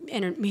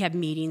have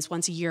meetings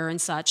once a year and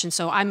such. And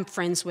so I'm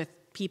friends with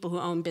people who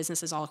own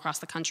businesses all across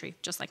the country,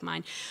 just like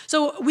mine.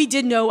 So we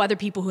did know other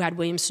people who had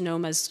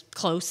Williams-Sonomas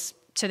close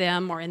to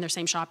them or in their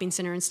same shopping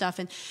center and stuff.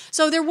 And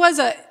so there was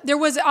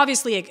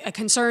obviously a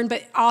concern,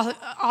 but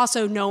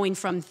also knowing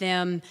from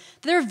them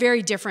they're a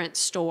very different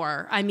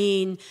store. I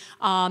mean,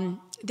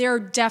 they're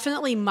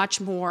definitely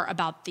much more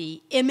about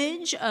the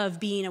image of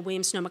being a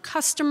Williams-Sonoma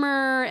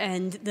customer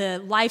and the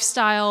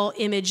lifestyle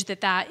image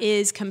that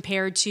is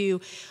compared to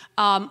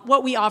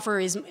what we offer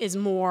is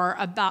more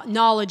about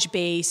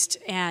knowledge-based,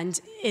 and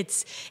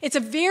it's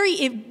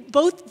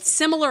both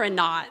similar and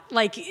not.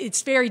 Like,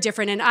 it's very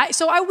different. And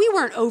we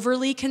weren't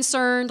overly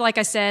concerned. Like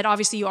I said,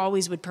 obviously you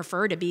always would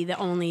prefer to be the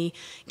only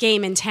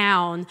game in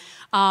town,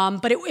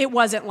 but it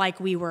wasn't like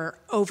we were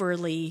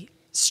overly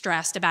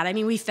stressed about it. I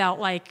mean, we felt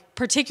like,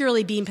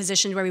 particularly being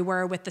positioned where we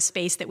were with the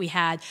space that we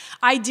had,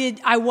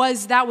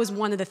 that was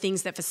one of the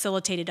things that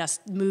facilitated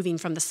us moving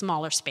from the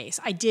smaller space.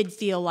 I did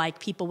feel like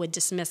people would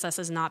dismiss us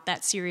as not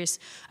that serious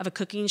of a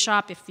cooking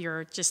shop if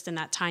you're just in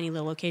that tiny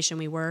little location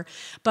we were.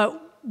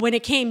 But when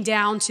it came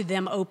down to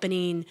them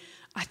opening,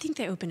 I think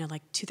they opened in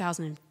like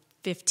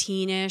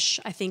 2015-ish,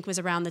 I think was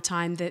around the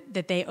time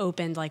that they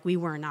opened. Like, we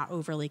were not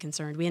overly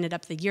concerned. We ended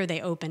up, the year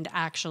they opened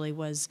actually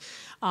was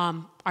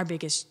our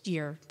biggest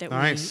year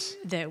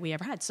that we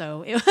ever had.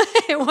 So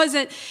it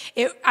wasn't.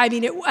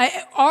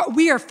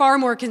 We are far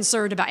more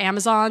concerned about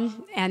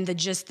Amazon and the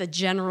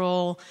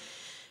general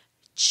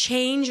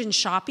change in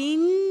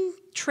shopping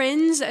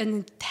trends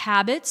and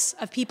habits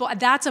of people.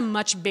 That's a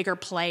much bigger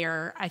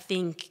player, I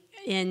think,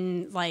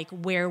 in like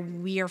where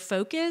we are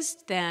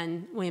focused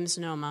than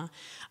Williams-Sonoma,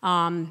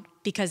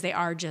 because they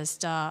are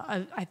just,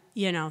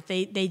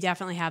 they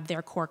definitely have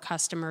their core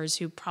customers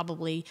who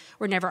probably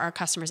were never our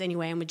customers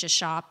anyway and would just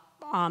shop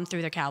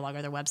through their catalog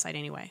or their website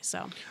anyway.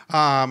 So,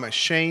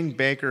 Shane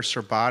Baker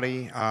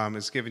Serbati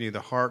is giving you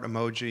the heart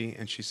emoji,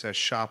 and she says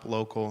shop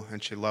local,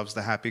 and she loves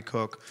the Happy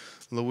Cook.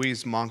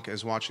 Louise Monk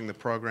is watching the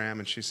program,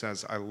 and she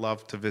says, I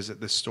love to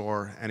visit this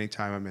store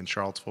anytime I'm in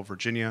Charlottesville,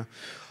 Virginia.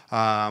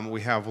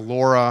 We have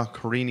Laura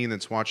Carini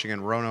that's watching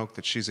in Roanoke,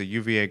 that she's a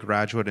UVA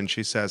graduate, and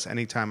she says,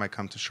 anytime I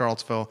come to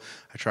Charlottesville,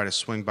 I try to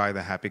swing by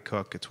the Happy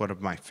Cook. It's one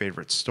of my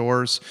favorite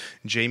stores.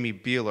 Jamie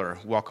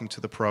Beeler, welcome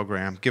to the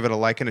program. Give it a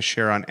like and a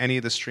share on any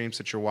of the streams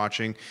that you're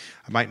watching.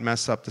 I might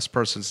mess up this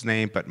person's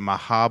name, but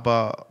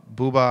Mahaba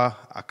Buba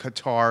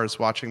Qatar is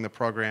watching the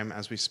program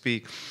as we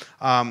speak.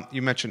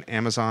 You mentioned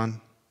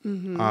Amazon.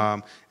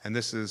 Mm-hmm. And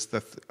this is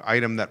the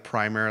item that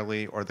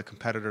primarily, or the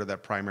competitor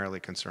that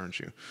primarily concerns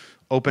you.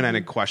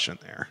 Open-ended question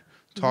there.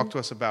 Talk to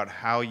us about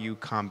how you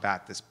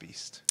combat this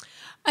beast.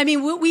 I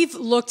mean, what we've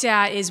looked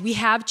at is we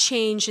have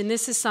changed, and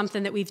this is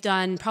something that we've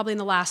done probably in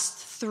the last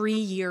 3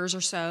 years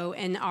or so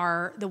in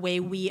the way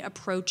we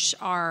approach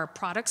our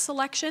product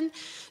selection.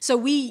 So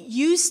we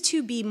used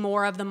to be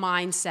more of the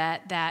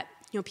mindset that,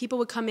 people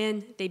would come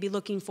in, they'd be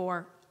looking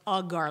for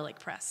a garlic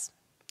press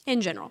in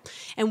general.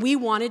 And we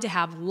wanted to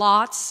have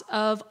lots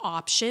of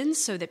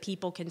options so that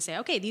people can say,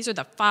 okay, these are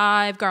the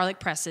 5 garlic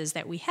presses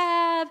that we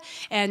have,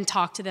 and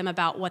talk to them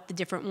about what the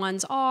different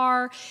ones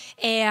are.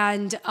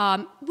 And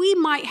we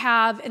might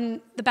have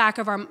in the back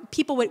of our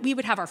we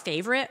would have our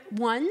favorite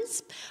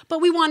ones,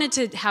 but we wanted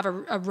to have a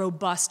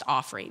robust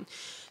offering.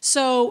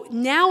 So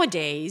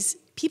nowadays,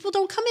 people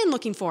don't come in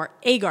looking for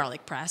a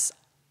garlic press.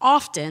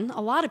 Often,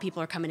 a lot of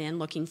people are coming in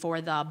looking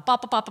for the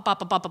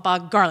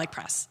garlic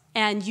press.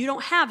 And you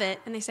don't have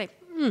it, and they say,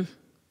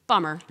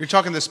 bummer. You're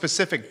talking the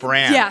specific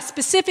brand. Yeah,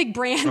 specific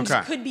brand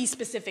could be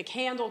specific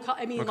handle.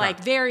 Like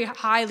very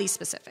highly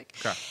specific.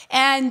 Okay.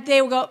 And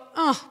they will go,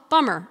 oh,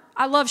 bummer.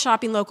 I love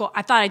shopping local.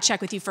 I thought I'd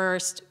check with you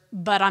first,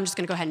 but I'm just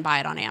going to go ahead and buy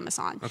it on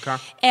Amazon. Okay.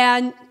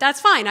 And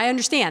that's fine. I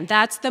understand.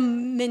 That's the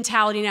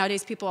mentality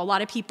nowadays. A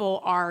lot of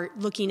people are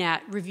looking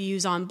at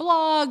reviews on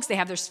blogs. They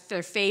have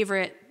their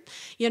favorite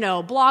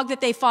blog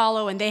that they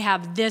follow, and they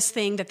have this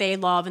thing that they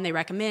love and they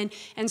recommend.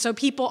 And so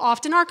people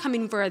often are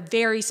coming for a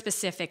very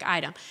specific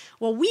item.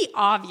 Well, we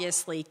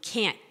obviously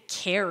can't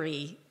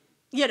carry,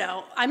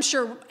 I'm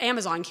sure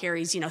Amazon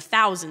carries,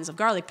 thousands of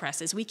garlic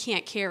presses. We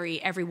can't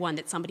carry every one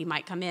that somebody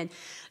might come in.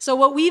 So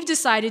what we've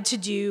decided to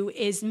do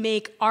is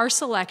make our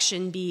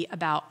selection be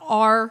about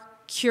our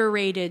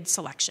curated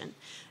selection.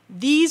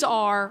 These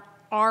are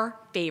our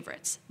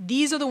favorites.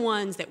 These are the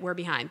ones that we're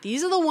behind.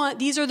 These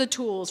are the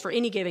tools for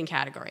any given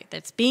category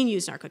that's being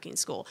used in our cooking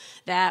school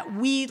that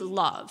we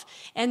love.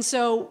 And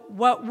so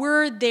what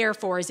we're there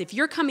for is, if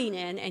you're coming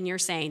in and you're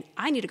saying,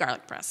 I need a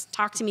garlic press,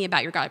 talk to me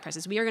about your garlic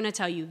presses. We are going to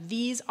tell you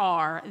these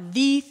are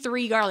the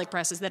 3 garlic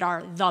presses that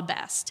are the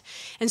best.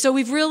 And so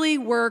we've really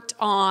worked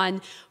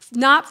on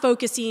not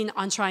focusing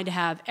on trying to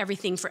have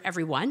everything for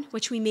everyone,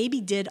 which we maybe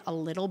did a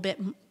little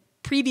bit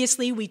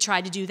previously. We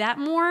tried to do that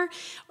more,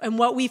 and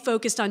what we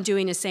focused on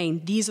doing is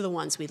saying, these are the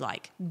ones we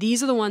like.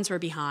 These are the ones we're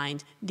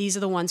behind. These are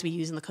the ones we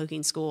use in the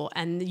cooking school,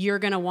 and you're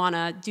going to want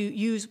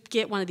to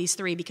get one of these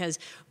 3 because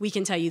we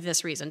can tell you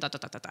this reason,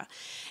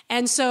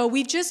 And so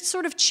we've just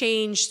sort of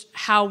changed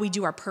how we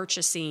do our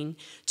purchasing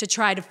to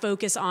try to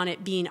focus on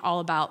it being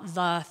all about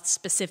the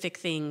specific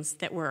things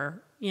that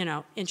we're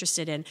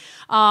interested in.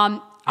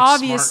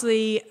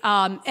 Obviously,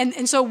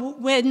 and so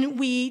when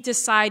we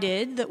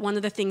decided that one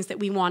of the things that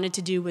we wanted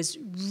to do was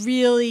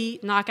really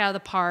knock out of the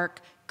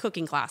park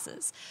cooking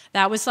classes.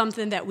 That was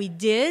something that we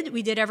did.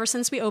 We did ever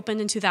since we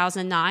opened in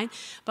 2009,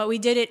 but we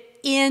did it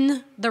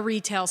in the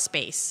retail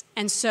space.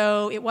 And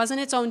so it wasn't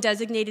its own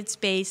designated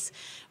space.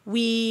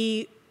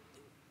 We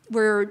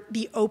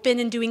be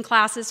open and doing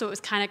classes, so it was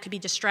could be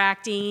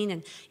distracting,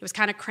 and it was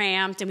kind of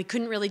cramped, and we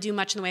couldn't really do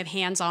much in the way of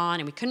hands-on,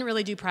 and we couldn't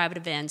really do private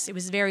events. It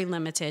was very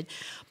limited.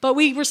 But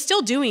we were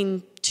still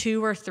doing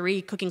 2 or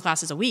 3 cooking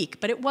classes a week,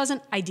 but it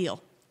wasn't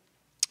ideal.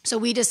 So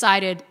we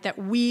decided that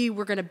we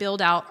were going to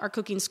build out our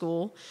cooking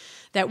school,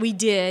 that we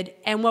did.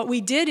 And what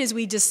we did is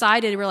we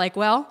decided, we're like,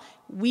 well,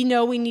 we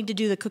know we need to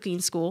do the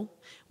cooking school.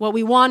 What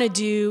we want to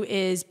do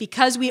is,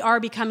 because we are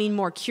becoming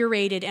more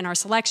curated in our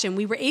selection,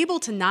 we were able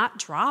to not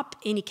drop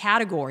any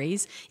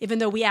categories, even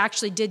though we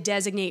actually did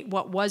designate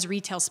what was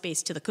retail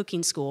space to the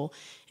cooking school,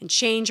 and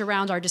change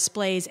around our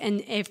displays.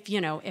 And if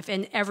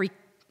in every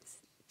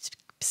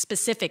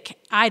specific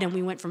item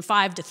we went from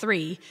 5 to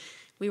 3,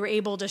 we were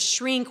able to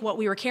shrink what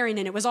we were carrying,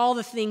 and it was all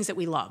the things that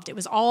we loved. It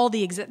was all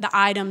the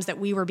items that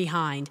we were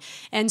behind.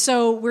 And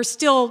so we're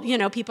still,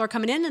 people are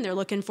coming in and they're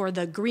looking for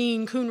the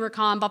green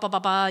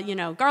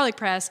Kunrakan, garlic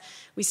press.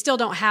 We still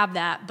don't have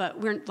that,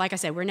 but like I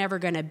said, we're never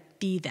going to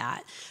be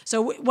that.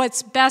 So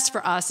what's best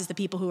for us is the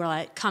people who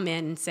are come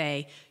in and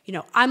say,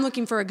 I'm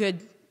looking for a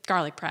good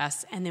garlic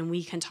press, and then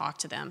we can talk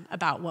to them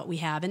about what we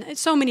have. And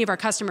so many of our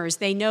customers,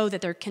 they know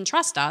that they can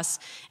trust us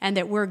and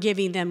that we're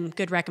giving them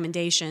good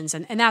recommendations,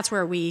 and that's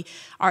where we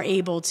are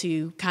able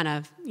to kind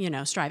of,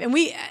 strive. And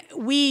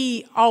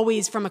we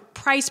always, from a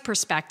price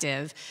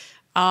perspective,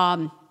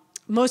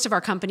 most of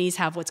our companies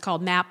have what's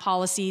called MAP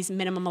policies,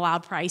 minimum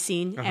allowed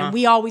pricing, and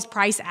we always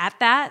price at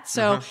that.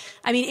 So,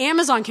 I mean,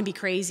 Amazon can be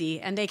crazy,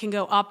 and they can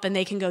go up and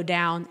they can go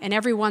down. And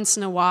every once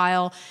in a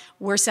while,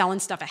 we're selling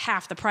stuff at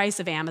half the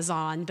price of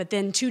Amazon, but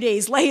then 2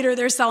 days later,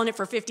 they're selling it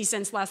for 50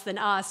 cents less than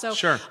us. So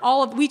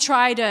we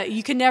try to,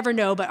 you can never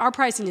know, but our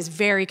pricing is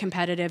very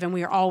competitive, and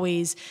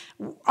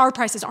our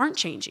prices aren't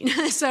changing.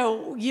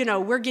 So,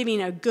 we're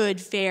giving a good,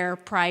 fair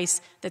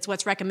price. That's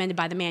what's recommended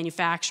by the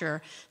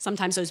manufacturer.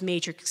 Sometimes those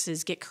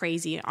matrices get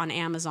crazy on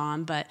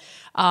Amazon, but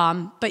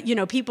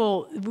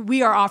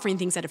we are offering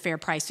things at a fair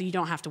price, so you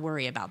don't have to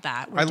worry about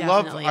that. I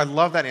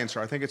love that answer.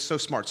 I think it's so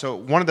smart. So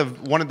one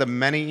of the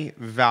many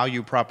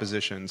value propositions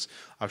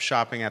of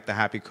shopping at the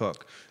Happy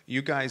Cook,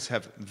 you guys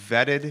have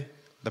vetted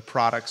the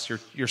products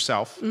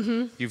yourself.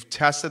 You've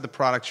tested the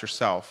products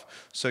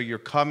yourself. So you're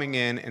coming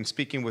in and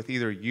speaking with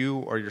either you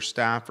or your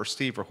staff or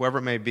Steve or whoever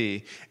it may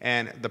be,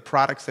 and the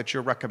products that you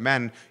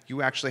recommend,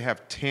 you actually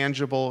have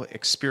tangible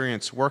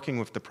experience working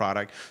with the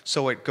product.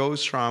 So it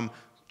goes from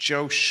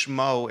Joe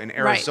Schmo in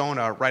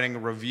Arizona writing a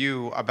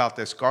review about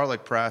this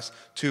garlic press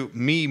to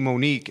me,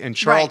 Monique, in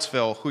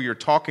Charlottesville, who you're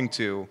talking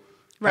to,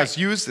 has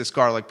used this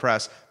garlic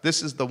press.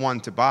 This is the one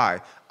to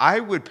buy. I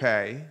would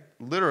pay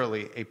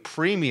literally a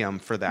premium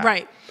for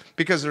that.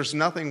 Because there's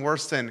nothing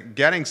worse than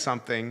getting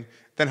something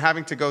than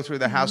having to go through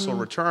the hassle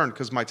return,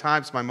 because my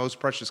time's my most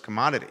precious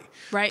commodity.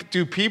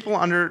 Do people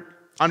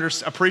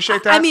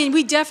appreciate that? I mean,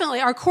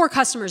 our core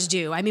customers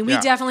do. I mean, we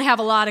definitely have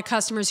a lot of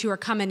customers who are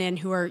coming in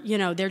who are,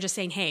 they're just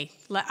saying, hey,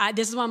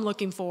 this is what I'm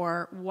looking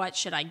for. What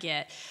should I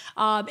get?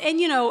 And,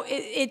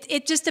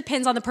 it just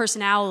depends on the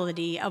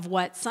personality of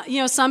what,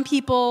 some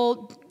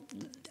people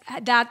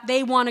that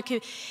they want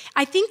to,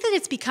 I think that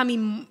it's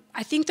becoming,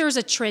 I think there's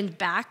a trend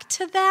back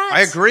to that.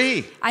 I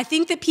agree. I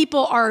think that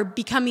people are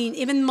becoming,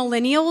 even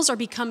millennials are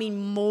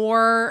becoming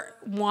more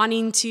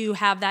wanting to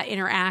have that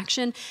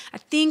interaction. I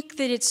think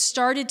that it's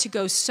started to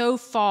go so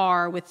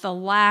far with the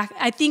lack,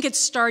 I think it's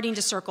starting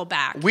to circle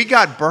back. We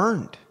got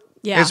burned.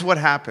 Is what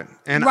happened.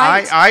 And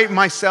I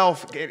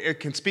myself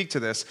can speak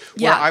to this,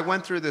 where I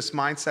went through this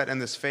mindset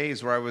and this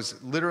phase where I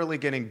was literally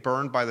getting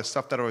burned by the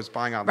stuff that I was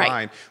buying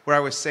online, where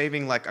I was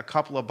saving like a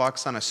couple of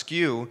bucks on a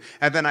SKU,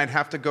 and then I'd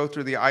have to go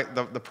through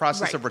the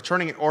process of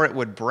returning it, or it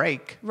would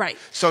break.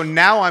 So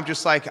now I'm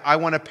just like, I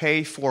want to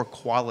pay for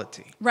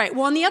quality.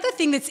 Well, and the other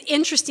thing that's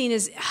interesting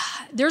is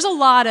there's a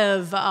lot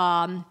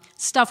of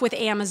stuff with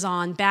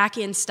Amazon,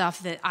 back-end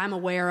stuff that I'm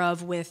aware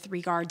of with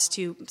regards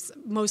to,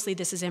 mostly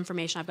this is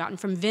information I've gotten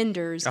from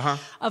vendors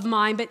of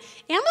mine, but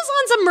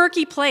Amazon's a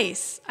murky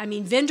place. I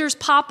mean, vendors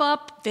pop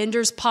up,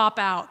 vendors pop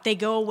out, they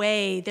go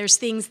away. There's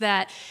things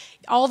that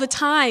all the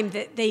time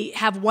that they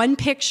have one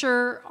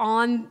picture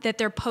on that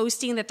they're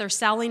posting, that they're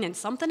selling, and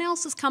something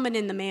else is coming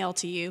in the mail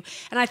to you.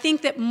 And I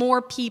think that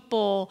more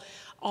people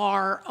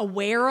are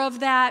aware of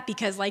that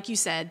because, like you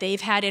said,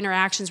 they've had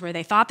interactions where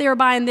they thought they were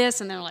buying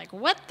this and they're like,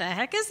 what the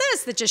heck is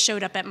this that just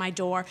showed up at my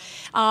door?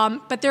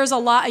 But there's a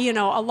lot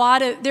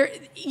of,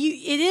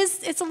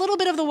 it's a little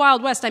bit of the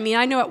Wild West. I mean,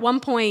 I know at one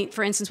point,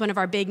 for instance, one of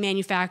our big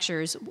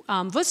manufacturers,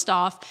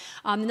 Wusthof,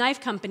 the knife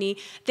company,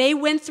 they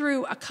went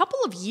through a couple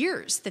of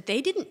years that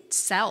they didn't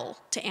sell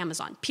to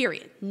Amazon,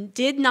 period.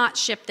 Did not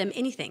ship them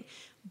anything.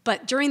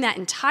 But during that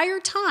entire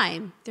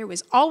time, there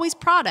was always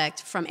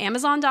product from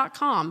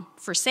Amazon.com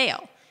for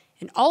sale.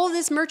 And all of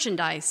this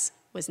merchandise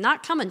was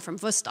not coming from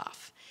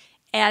Wusthof.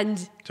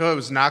 And so it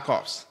was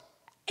knockoffs.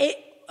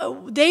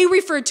 They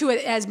referred to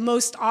it as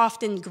most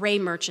often gray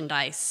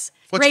merchandise.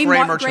 What's gray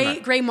merchandise?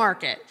 Gray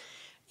market.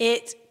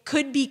 It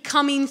could be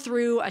coming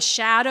through a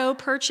shadow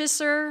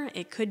purchaser.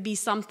 It could be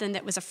something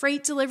that was a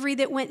freight delivery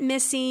that went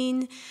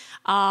missing.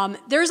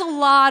 There's a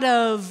lot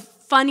of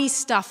funny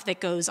stuff that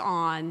goes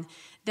on.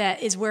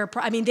 That is where,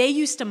 I mean, they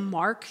used to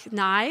mark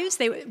knives.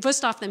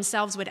 Wusthof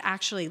themselves would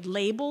actually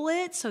label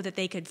it so that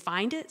they could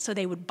find it. So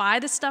they would buy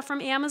the stuff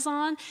from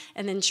Amazon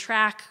and then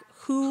track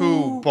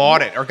who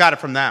bought it or got it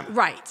from them.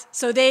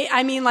 So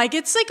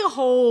it's like a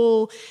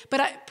whole,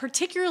 but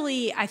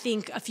particularly, I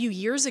think a few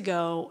years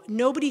ago,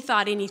 nobody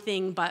thought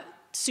anything but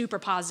super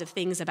positive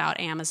things about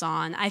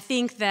Amazon. I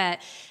think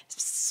that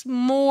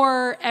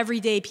more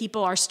everyday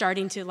people are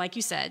starting to, like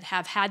you said,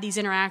 have had these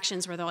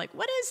interactions where they're like,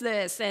 what is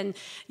this? And,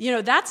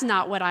 that's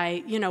not what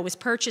I, was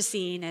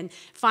purchasing, and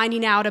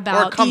finding out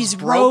about these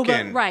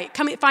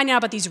finding out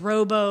about these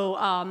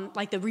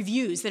like the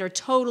reviews that are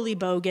totally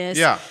bogus,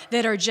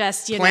 that are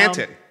just,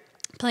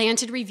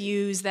 planted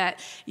reviews, that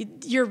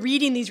you're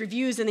reading these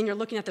reviews and then you're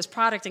looking at this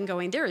product and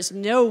going, there is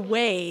no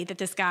way that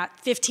this got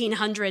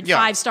 1,500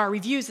 5-star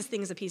reviews. This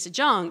thing is a piece of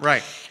junk.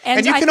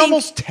 And you can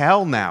almost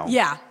tell now.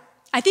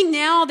 I think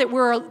now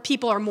that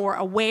people are more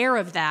aware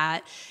of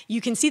that, you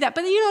can see that.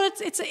 But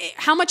it's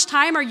how much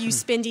time are you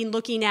spending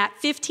looking at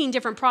 15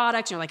 different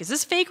products? And you're like, is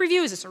this a fake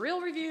review? Is this a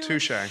real review?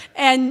 Touche.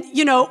 And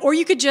or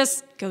you could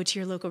just go to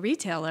your local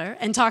retailer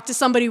and talk to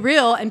somebody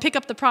real and pick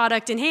up the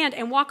product in hand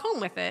and walk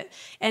home with it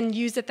and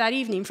use it that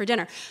evening for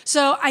dinner.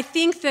 So I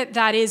think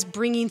that is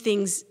bringing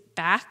things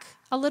back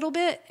a little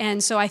bit,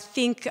 and so I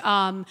think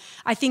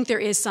there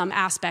is some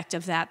aspect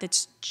of that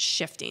that's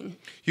shifting.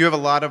 You have a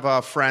lot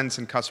of friends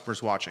and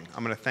customers watching.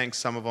 I'm going to thank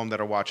some of them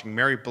that are watching.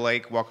 Mary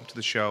Blake, welcome to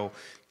the show.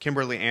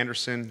 Kimberly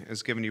Anderson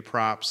is giving you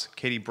props.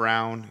 Katie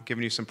Brown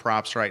giving you some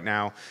props right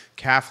now.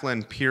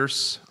 Kathleen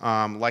Pierce,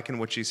 liking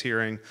what she's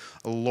hearing.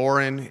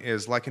 Lauren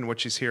is liking what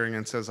she's hearing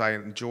and says, I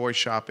enjoy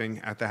shopping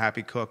at the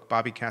Happy Cook.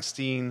 Bobby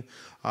Castine,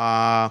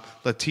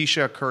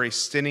 Letitia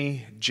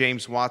Curry-Stinney,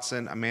 James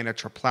Watson, Amanda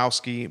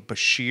Traplowski,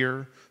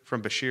 Bashir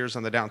from Bashir's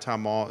on the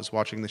Downtown Mall is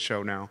watching the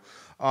show now.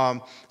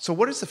 So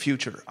what is the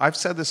future? I've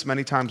said this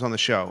many times on the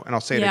show, and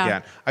I'll say it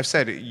again. I've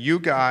said you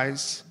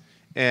guys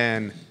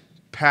and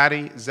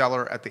Patty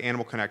Zeller at the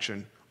Animal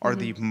Connection are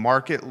the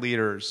market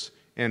leaders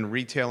in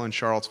retail in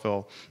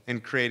Charlottesville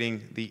in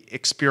creating the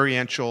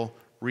experiential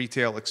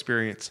retail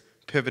experience,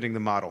 pivoting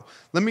the model.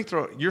 Let me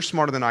you're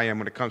smarter than I am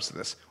when it comes to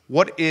this.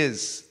 What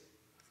is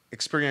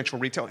experiential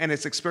retail? And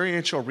is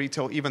experiential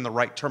retail even the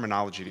right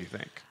terminology, do you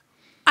think?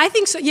 I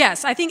think so.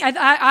 Yes, I think.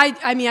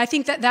 I mean, I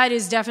think that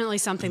is definitely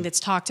something that's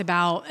talked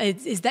about.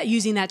 Is that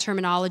using that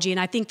terminology, and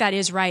I think that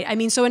is right. I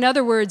mean, so in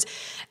other words,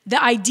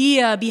 the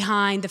idea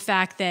behind the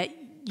fact that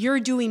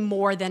you're doing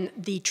more than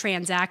the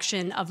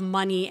transaction of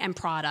money and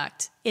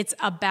product. It's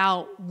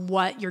about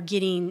what you're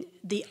getting,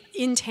 the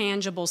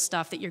intangible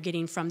stuff that you're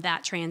getting from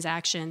that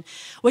transaction,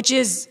 which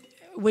is,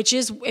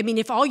 I mean,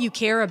 if all you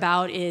care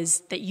about is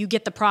that you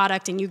get the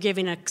product and you're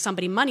giving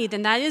somebody money,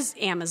 then that is,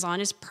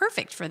 Amazon is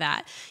perfect for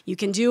that. You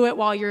can do it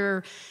while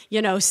you're,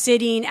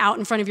 sitting out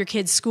in front of your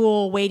kid's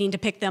school waiting to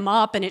pick them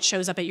up and it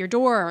shows up at your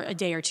door a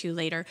day or two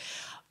later.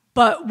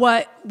 But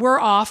what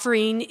we're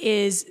offering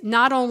is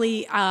not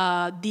only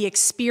the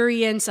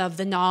experience of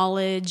the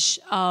knowledge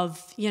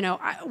of,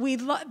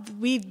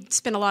 we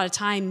spend a lot of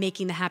time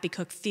making the Happy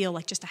Cook feel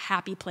like just a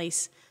happy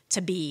place to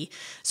be.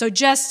 So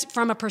just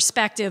from a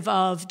perspective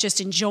of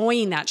just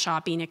enjoying that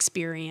shopping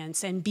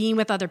experience and being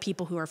with other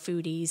people who are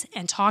foodies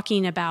and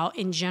talking about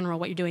in general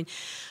what you're doing.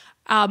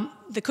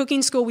 The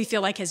cooking school we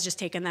feel like has just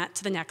taken that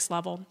to the next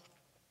level.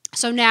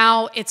 So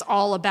now it's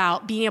all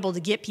about being able to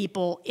get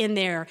people in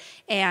there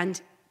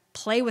and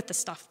play with the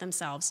stuff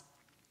themselves,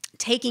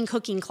 taking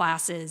cooking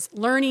classes,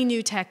 learning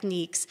new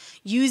techniques,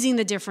 using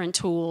the different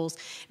tools,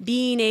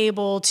 being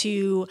able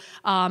to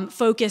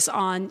focus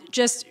on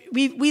just,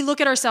 we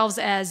look at ourselves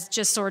as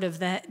just sort of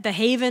the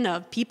haven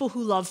of people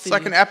who love food.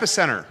 It's like an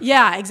epicenter.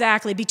 Yeah,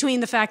 exactly.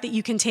 Between the fact that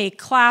you can take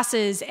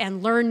classes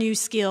and learn new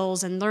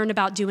skills and learn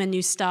about doing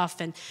new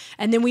stuff. And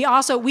then we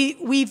also,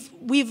 we've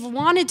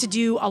wanted to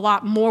do a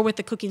lot more with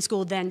the cooking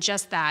school than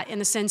just that, in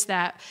the sense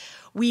that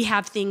we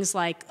have things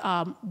like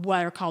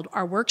what are called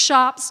our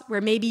workshops, where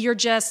maybe you're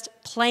just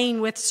playing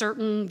with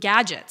certain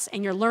gadgets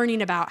and you're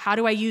learning about how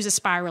do I use a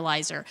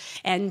spiralizer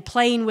and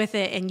playing with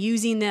it and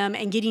using them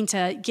and getting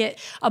to get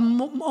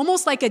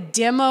almost like a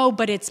demo,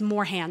 but it's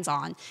more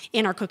hands-on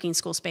in our cooking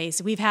school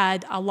space. We've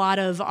had a lot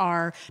of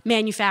our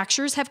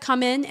manufacturers have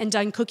come in and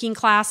done cooking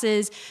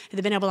classes.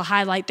 They've been able to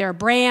highlight their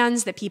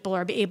brands, that people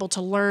are able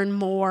to learn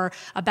more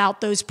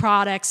about those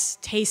products,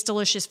 taste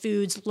delicious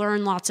foods,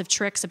 learn lots of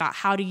tricks about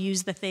how to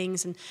use the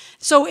things. And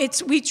so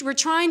we're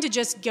trying to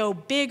just go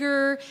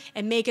bigger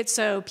and make it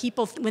so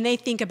people, when they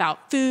think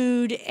about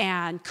food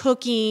and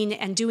cooking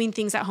and doing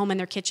things at home in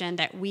their kitchen,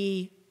 that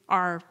we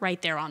are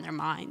right there on their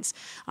minds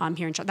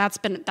here in Charlotte.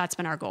 That's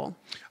been our goal.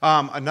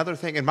 Another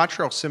thing, and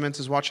Montreal Simmons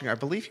is watching. I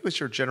believe he was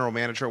your general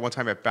manager at one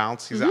time at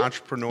Bounce. He's an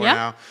entrepreneur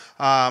now.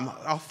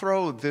 I'll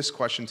throw this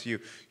question to you.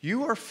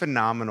 You are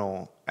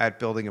phenomenal at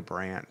building a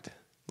brand.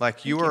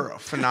 Like you are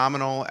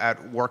phenomenal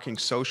at working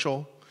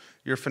social.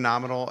 You're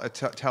phenomenal at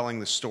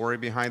telling the story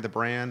behind the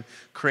brand,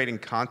 creating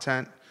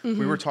content.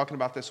 We were talking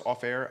about this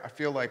off air. I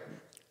feel like,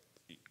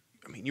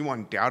 you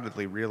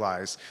undoubtedly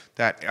realize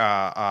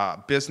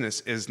that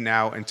business is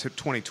now into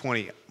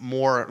 2020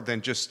 more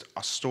than just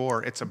a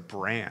store. It's a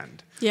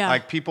brand. Yeah.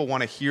 Like people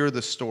want to hear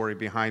the story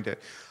behind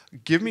it.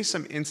 Give me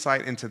some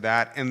insight into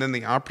that. And then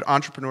the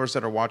entrepreneurs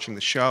that are watching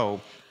the show,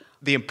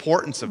 the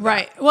importance of that.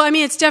 Right. Well,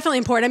 it's definitely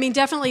important.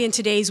 Definitely in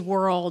today's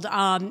world,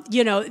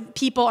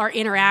 people are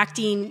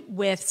interacting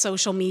with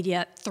social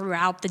media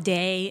throughout the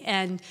day.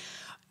 And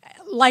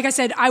like I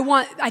said,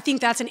 I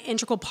think that's an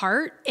integral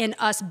part in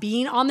us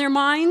being on their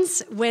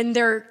minds when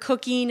they're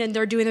cooking and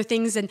they're doing their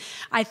things. And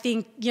I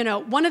think,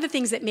 one of the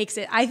things that makes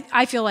it,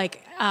 I feel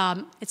like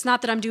it's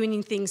not that I'm doing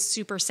anything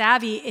super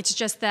savvy. It's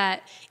just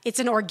that it's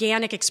an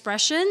organic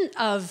expression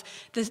of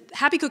the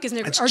Happy Cook is an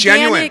organic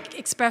genuine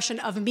expression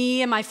of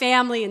me and my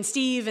family and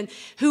Steve and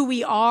who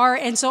we are.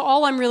 And so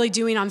all I'm really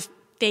doing on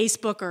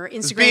Facebook or Instagram.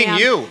 It's being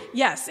you.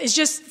 Yes, it's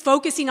just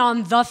focusing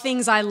on the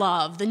things I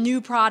love, the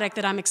new product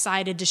that I'm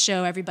excited to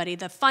show everybody,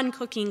 the fun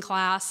cooking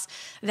class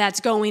that's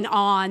going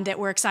on that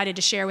we're excited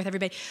to share with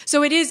everybody.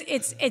 So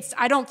it's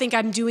I don't think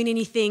I'm doing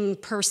anything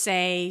per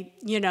se,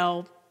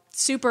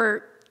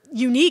 super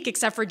unique,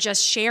 except for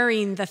just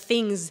sharing the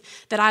things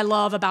that I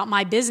love about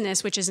my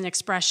business, which is an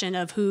expression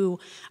of who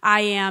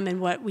I am and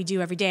what we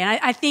do every day.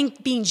 And I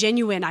think being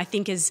genuine,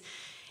 is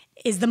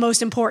the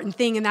most important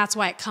thing, and that's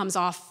why it comes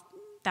off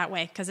that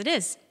way, because it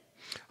is.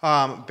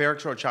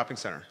 Barracks Road Shopping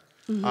Center.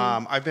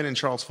 I've been in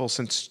Charlottesville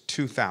since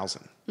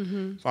 2000.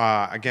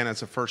 Again,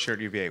 as a first year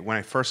at UVA. When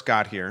I first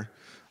got here,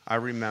 I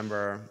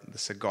remember the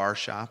cigar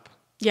shop.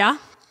 Yeah.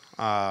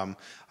 I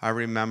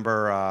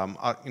remember,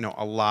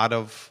 a lot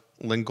of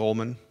Lynn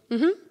Goldman.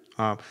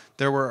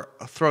 There were,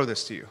 I'll throw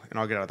this to you, and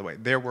I'll get out of the way.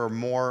 There were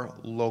more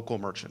local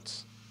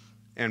merchants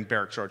in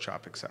Barracks Road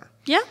Shopping Center.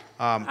 Yeah,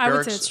 I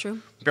would say it's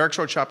true. Barracks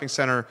Road Shopping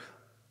Center,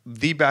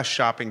 the best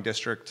shopping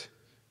district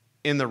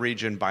in the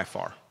region by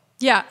far.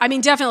 Yeah, I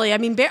mean, definitely. I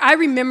mean, I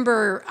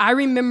remember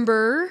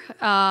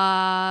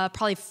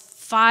probably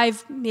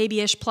 5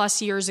 maybe-ish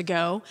plus years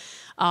ago,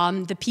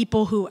 the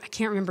people who, I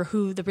can't remember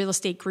who the real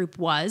estate group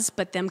was,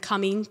 but them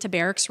coming to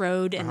Barracks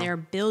Road and they're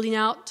building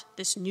out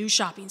this new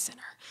shopping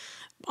center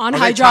on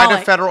hydraulic. They tied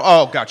to federal?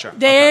 Oh, gotcha.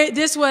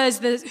 This was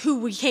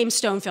who became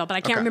Stonefield, but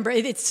I can't remember.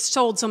 It's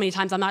sold so many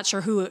times, I'm not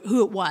sure who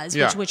it was,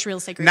 which real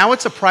estate group. Now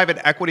it's a private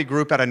equity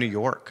group out of New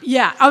York.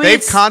 Yeah. I mean, they've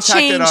it's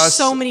contacted changed us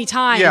so many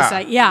times.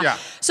 Yeah.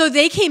 So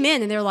they came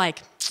in and they're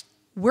like,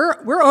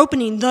 we're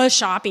opening the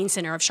shopping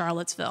center of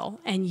Charlottesville,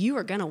 and you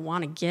are going to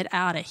want to get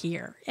out of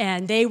here.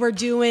 And they were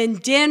doing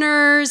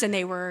dinners, and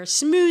they were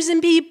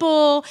smoozing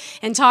people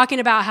and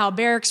talking about how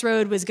Barracks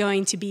Road was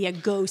going to be a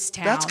ghost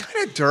town. That's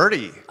kind of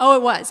dirty. Oh,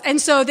 it was.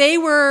 And so they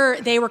were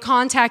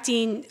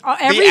contacting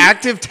the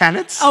active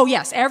tenants? Oh,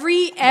 yes.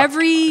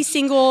 Every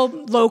single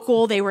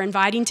local they were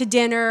inviting to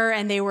dinner,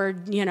 and they were,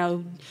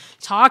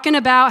 talking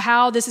about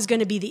how this is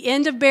going to be the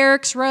end of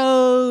Barracks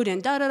Road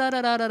and and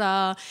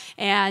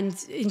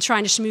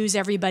trying to schmooze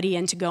everybody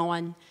into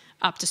going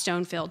up to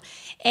Stonefield.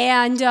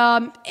 And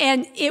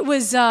it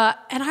was, and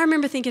I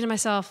remember thinking to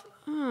myself,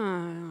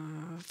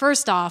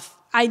 first off,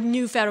 I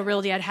knew Federal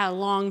Realty. I'd had a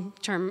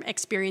long-term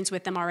experience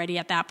with them already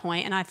at that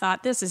point, and I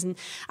thought,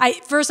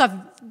 first off,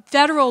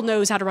 Federal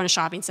knows how to run a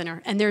shopping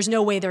center, and there's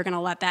no way they're going to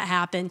let that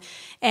happen.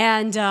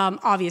 And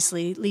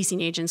obviously,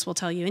 leasing agents will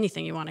tell you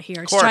anything you want to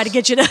hear to try to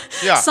get you to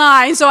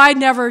sign. So I'd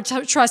never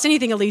trust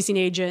anything a leasing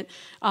agent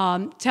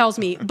tells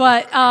me.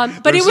 But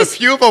there's it was a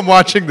few of them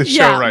watching the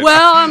show right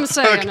well, now. I'm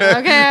saying,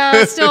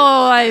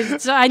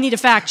 I need to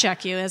fact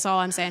check you. That's all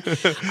I'm saying.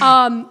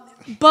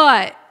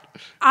 But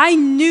I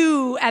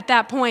knew at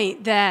that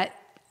point that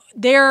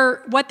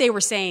what they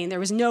were saying, there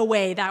was no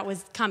way that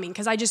was coming,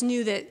 because I just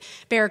knew that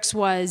Barracks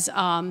was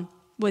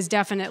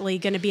definitely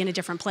going to be in a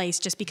different place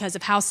just because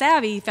of how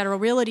savvy Federal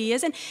Realty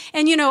is. And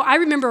I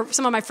remember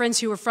some of my friends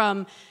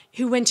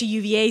who went to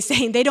UVA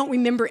saying they don't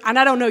remember, and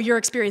I don't know your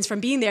experience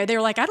from being there. They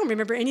were like, I don't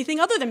remember anything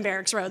other than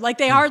Barracks Road. Like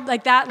they are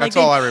like that. That's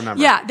all I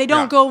remember. Yeah, they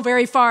don't go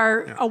very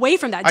far away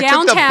from that. I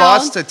Downtown, took the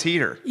bus to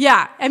Teeter.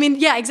 Yeah, I mean,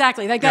 yeah,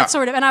 exactly. Like that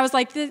sort of, and I was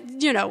like,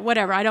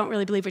 whatever. I don't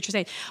really believe what you're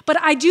saying.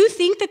 But I do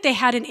think that they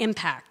had an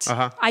impact.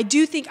 I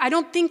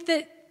don't think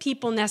that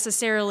people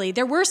necessarily,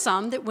 there were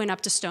some that went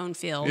up to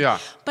Stonefield. Yeah.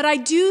 But I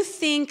do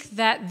think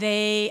that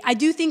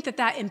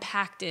that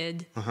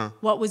impacted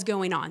what was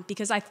going on,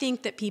 because I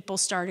think that people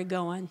started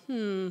going,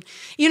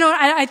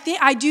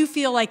 I do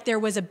feel like there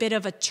was a bit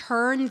of a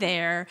turn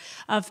there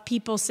of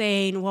people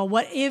saying, well,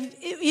 what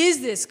is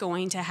this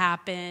going to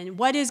happen?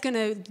 What is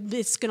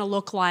this going to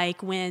look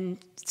like when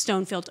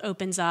Stonefield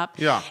opens up?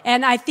 Yeah.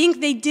 And I think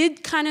they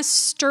did kind of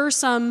stir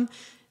some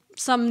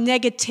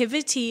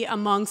negativity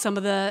among some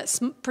of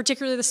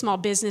particularly the small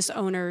business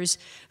owners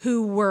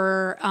who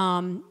were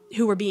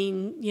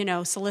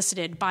being,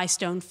 solicited by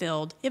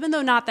Stonefield, even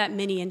though not that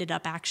many ended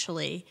up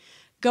actually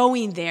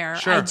going there.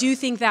 Sure. I do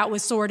think that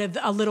was sort of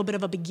a little bit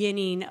of a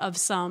beginning of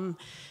some.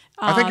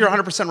 I think you're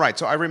 100% right.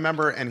 So I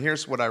remember, and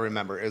here's what I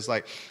remember is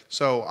like,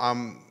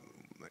 own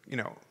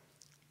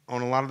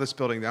a lot of this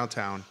building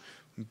downtown,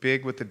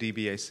 big with the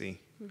DBAC.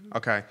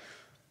 Okay.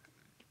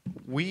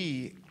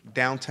 We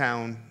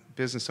downtown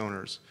business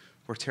owners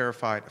were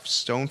terrified of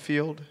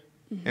Stonefield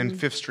and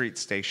 5th Street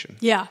Station.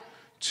 Yeah.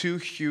 2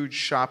 huge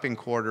shopping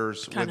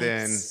quarters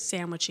within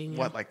sandwiching.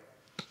 What, like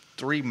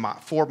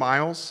 4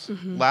 miles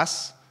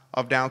less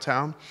of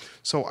downtown?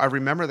 So I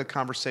remember the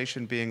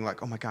conversation being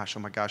like, oh my gosh.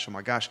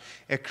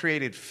 It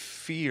created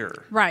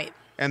fear. Right.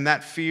 And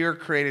that fear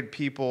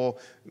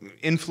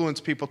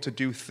influenced people to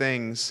do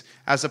things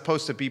as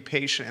opposed to be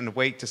patient and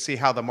wait to see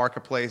how the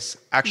marketplace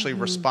actually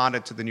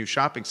responded to the new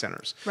shopping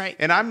centers. Right.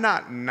 And I'm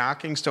not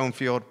knocking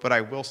Stonefield, but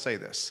I will say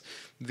this.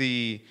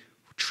 The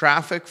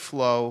traffic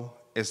flow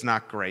is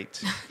not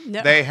great.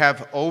 No. They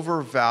have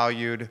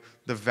overvalued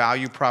the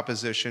value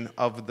proposition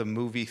of the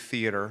movie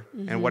theater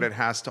and what it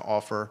has to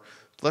offer.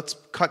 Let's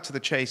cut to the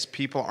chase.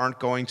 People aren't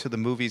going to the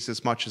movies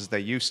as much as they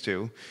used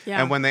to.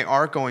 Yeah. And when they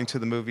are going to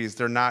the movies,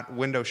 they're not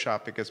window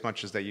shopping as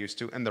much as they used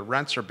to. And the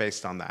rents are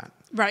based on that.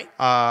 Right.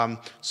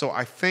 So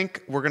I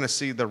think we're going to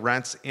see the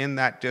rents in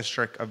that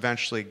district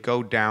eventually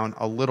go down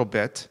a little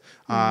bit.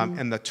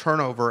 And the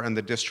turnover in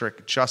the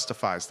district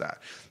justifies that.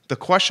 The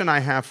question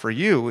I have for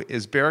you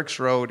is Barracks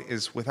Road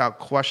is without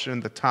question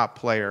the top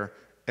player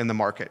in the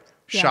market.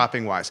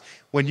 shopping-wise.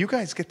 When you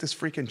guys get this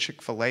freaking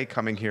Chick-fil-A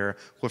coming here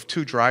with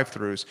 2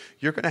 drive-thrus,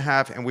 you're going to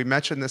have, and we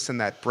mentioned this in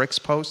that Bricks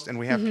post, and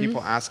we have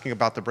people asking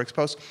about the Bricks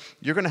post,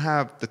 you're going to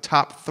have the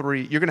top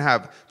 3. You're going to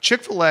have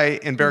Chick-fil-A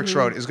in Barracks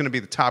Road is going to be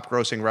the top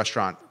grossing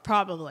restaurant.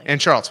 Probably. In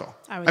Charlottesville.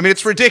 I mean,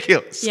 it's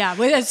ridiculous. Yeah,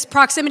 with its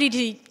proximity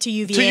to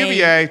UVA. To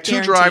UVA,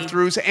 2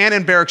 drive-thrus, and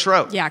in Barracks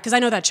Road. Yeah, because I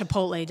know that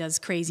Chipotle does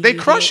crazy. They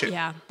crush it.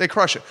 Yeah. They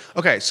crush it.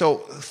 Okay,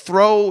 so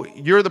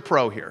you're the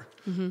pro here.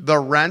 The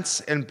rents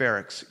in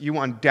Barracks, you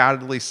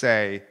undoubtedly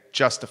say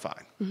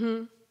justified.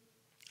 You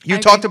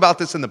talked about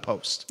this in the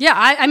post. Yeah,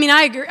 I mean,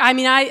 I agree. I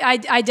mean,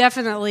 I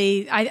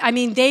definitely, I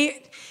mean,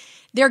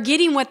 they're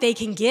getting what they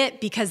can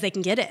get because they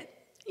can get it.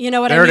 You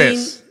know what I mean? There it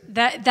is.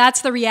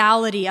 That's the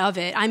reality of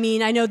it. I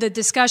mean, I know the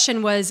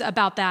discussion was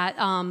about that,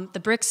 the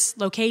Bricks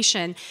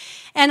location.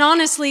 And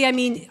honestly, I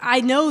mean,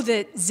 I know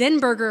that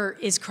Zenburger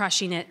is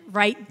crushing it,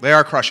 right? They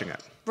are crushing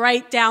it.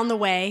 Right down the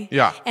way.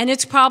 Yeah. And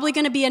it's probably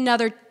going to be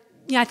another,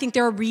 I think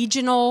they're a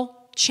regional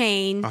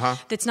chain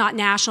that's not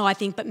national, I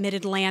think, but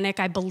mid-Atlantic,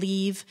 I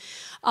believe.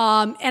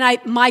 And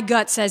my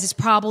gut says it's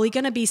probably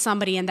going to be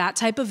somebody in that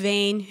type of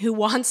vein who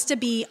wants to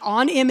be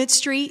on Emmett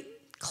Street,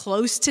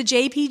 close to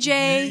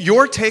JPJ.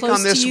 Your take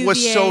on this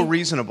was so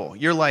reasonable.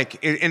 You're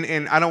like,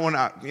 and I don't want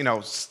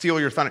to, steal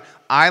your thunder.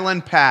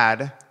 Island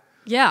pad.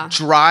 Yeah.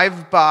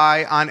 Drive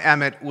by on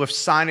Emmett with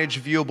signage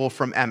viewable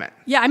from Emmett.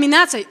 Yeah, I mean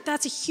that's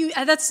a huge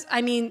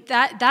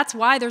that's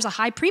why there's a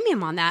high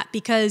premium on that,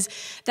 because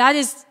that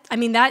is, I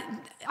mean, that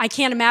I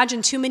can't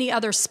imagine too many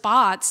other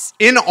spots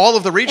in all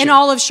of the region, in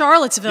all of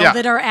Charlottesville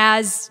that are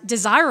as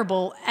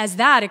desirable as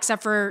that,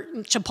 except for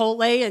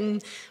Chipotle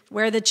and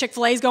where the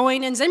Chick-fil-A is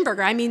going and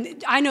Zenburger. I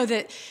mean, I know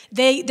that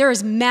there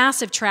is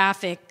massive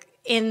traffic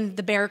in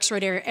the Barracks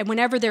Road area, and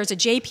whenever there's a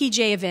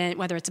JPJ event,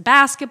 whether it's a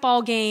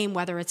basketball game,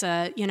 whether it's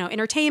a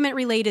entertainment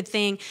related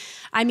thing,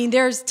 I mean,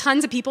 there's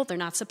tons of people, they're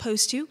not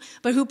supposed to,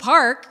 but who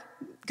park,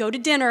 go to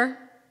dinner,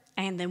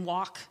 and then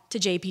walk to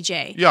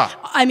JPJ. Yeah,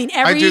 I mean,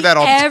 I do that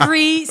all the time.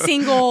 Every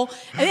single,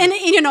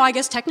 and I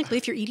guess technically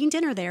if you're eating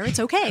dinner there, it's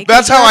okay.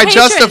 That's how I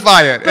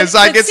justify it, is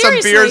I get some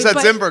beers at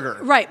Zenburger.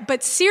 Right,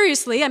 but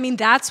seriously, I mean,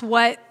 that's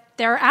what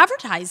they're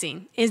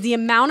advertising, is the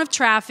amount of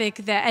traffic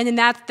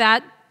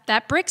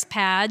that Bricks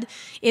pad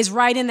is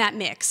right in that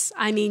mix.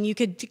 I mean, you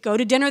could go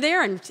to dinner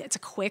there, and it's a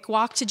quick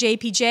walk to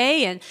JPJ.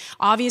 And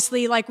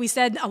obviously, like we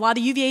said, a lot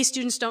of UVA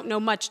students don't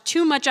know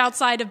too much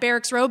outside of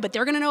Barracks Road, but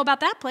they're going to know about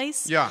that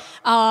place. Yeah.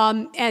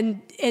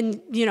 And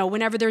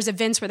whenever there's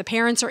events where the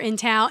parents are in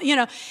town,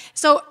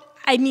 so.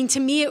 I mean, to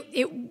me,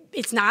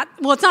 it's not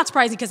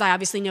surprising because I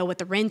obviously know what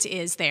the rent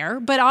is there,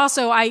 but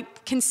also I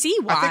can see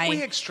why. I think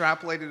we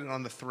extrapolated it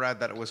on the thread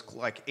that it was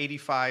like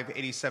 $85,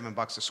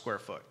 $87 a square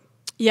foot.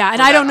 Yeah,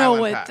 and I don't know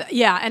what.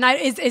 Yeah, and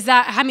is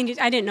that? I mean,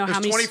 I didn't know how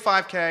many. It's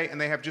 $25K,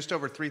 and they have just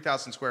over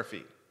 3,000 square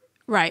feet.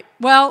 Right.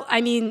 Well, I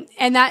mean,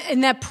 and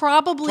that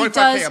probably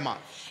does. $25K a month.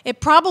 It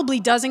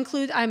probably does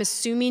include, I'm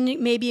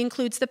assuming, maybe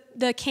includes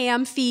the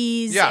CAM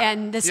fees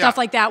and the stuff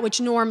like that, which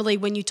normally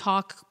when you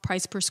talk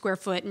price per square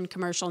foot in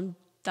commercial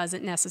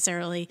doesn't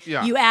necessarily.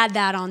 Yeah. You add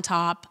that on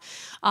top,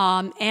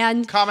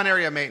 and common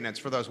area maintenance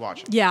for those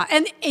watching. Yeah,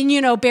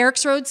 and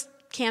Barracks Road's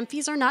CAM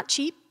fees are not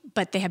cheap,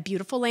 but they have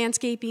beautiful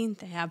landscaping.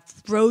 They have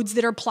roads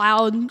that are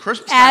plowed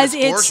as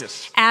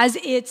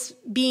it's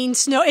being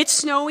it's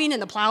snowing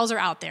and the plows are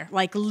out there.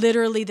 Like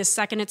literally the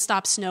second it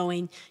stops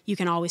snowing, you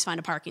can always find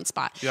a parking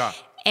spot. Yeah.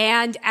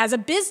 And as a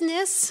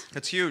business,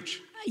 it's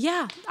huge.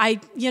 Yeah,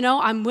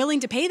 I'm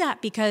willing to pay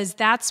that because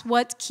that's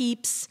what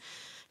keeps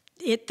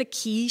it the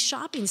key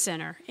shopping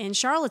center in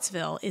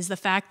Charlottesville, is the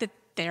fact that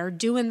they're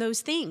doing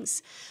those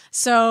things.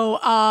 So,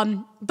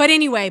 but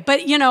anyway,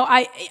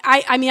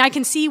 I mean, I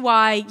can see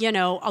why,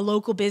 a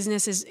local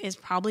business is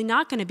probably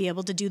not going to be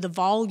able to do the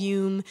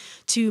volume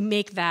to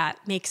make that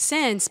make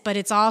sense. But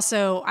it's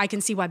also, I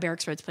can see why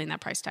Barracks Road's putting that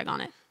price tag on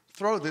it.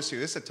 Throw this to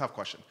you. This is a tough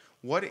question.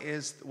 What do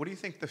you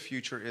think the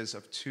future is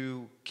of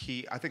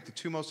I think the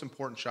two most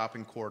important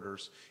shopping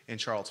corridors in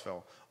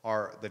Charlottesville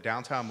are the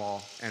downtown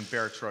mall and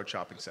Barracks Road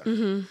Shopping Center.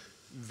 Mm-hmm.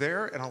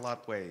 They're in a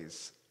lot of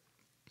ways,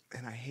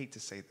 and I hate to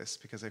say this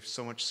because I have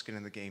so much skin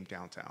in the game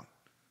downtown.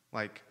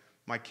 Like,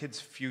 my kid's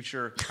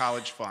future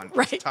college fund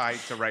is tied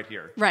to right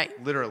here.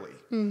 Right. Literally.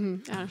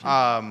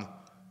 Mm-hmm.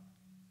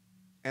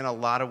 In a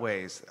lot of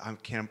ways, I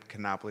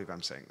cannot believe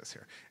I'm saying this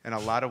here. In a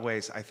lot of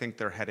ways, I think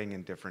they're heading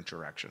in different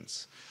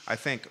directions. I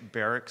think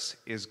Barracks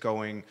is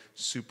going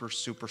super,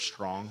 super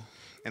strong.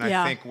 And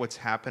I think what's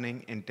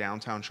happening in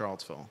downtown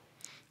Charlottesville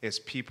is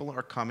people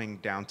are coming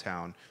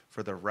downtown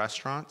for the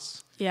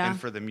restaurants and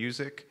for the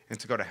music, and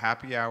to go to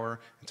happy hour,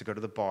 and to go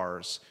to the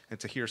bars, and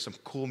to hear some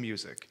cool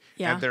music.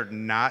 Yeah. And they're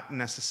not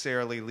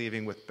necessarily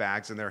leaving with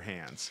bags in their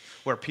hands,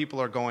 where people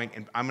are going,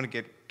 and I'm going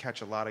to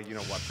catch a lot of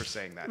for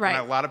saying that. Right.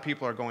 And a lot of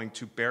people are going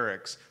to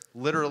Barracks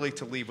literally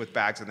to leave with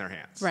bags in their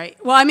hands. Right.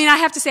 Well, I mean, I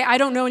have to say, I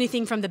don't know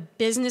anything from the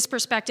business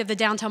perspective, the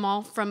downtown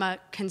mall, from a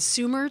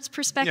consumer's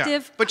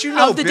perspective. Yeah. But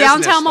of the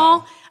downtown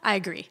mall. I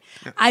agree.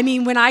 Yeah. I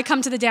mean, when I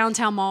come to the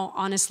downtown mall,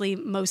 honestly,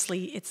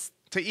 mostly it's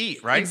to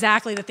eat, right?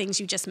 Exactly the things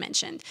you just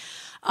mentioned.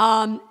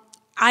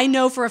 I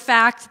know for a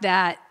fact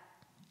that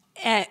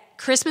at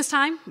Christmas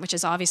time, which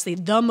is obviously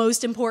the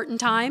most important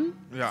time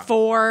Yeah.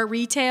 for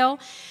retail,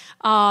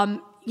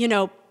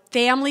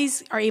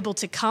 families are able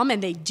to come,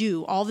 and they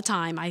do all the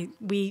time.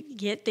 We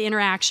get the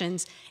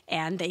interactions,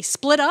 and they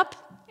split up,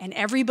 and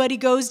everybody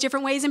goes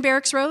different ways in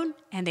Barracks Road,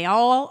 and they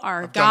all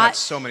I've done that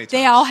so many times.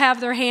 They all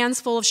have their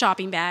hands full of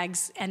shopping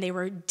bags, and they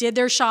did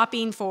their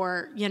shopping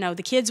for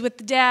the kids with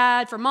the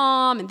dad, for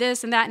mom, and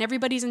this and that, and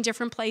everybody's in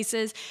different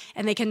places,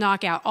 and they can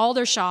knock out all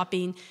their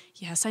shopping.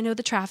 Yes, I know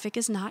the traffic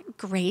is not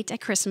great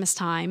at Christmas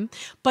time,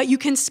 but you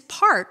can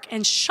park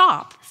and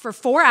shop for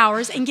 4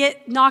 hours and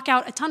knock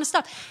out a ton of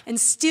stuff and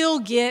still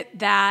get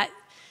that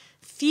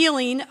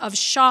feeling of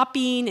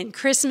shopping and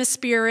Christmas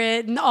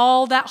spirit and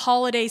all that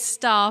holiday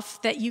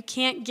stuff that you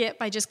can't get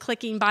by just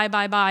clicking buy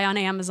on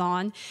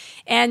Amazon.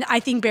 And I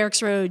think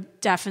Barracks Road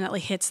definitely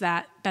hits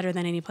that better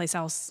than any place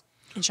else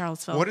in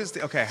Charlottesville.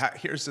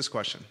 Here's this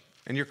question,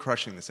 and you're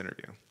crushing this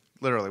interview.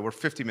 Literally, we're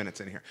 50 minutes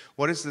in here.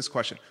 What is this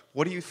question?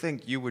 What do you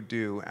think you would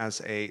do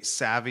as a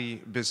savvy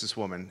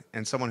businesswoman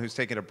and someone who's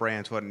taken a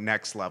brand to a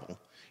next level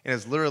and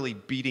is literally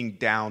beating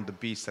down the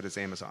beast that is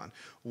Amazon?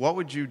 What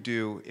would you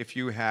do if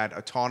you had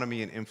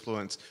autonomy and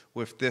influence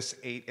with this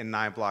 8 and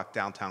 9 block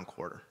downtown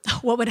quarter?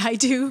 What would I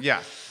do?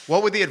 Yeah.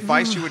 What would the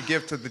advice you would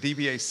give to the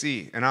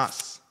DBAC and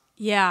us?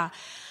 Yeah.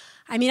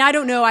 I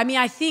don't know.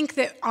 I think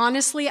that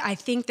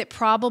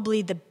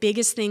probably the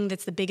biggest thing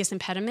that's the biggest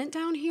impediment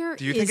down here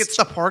Do you think it's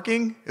the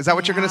parking? Is that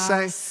what you're going to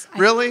say?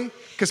 Really?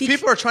 Because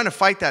people are trying to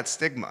fight that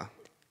stigma.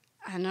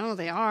 I know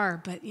they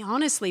are, but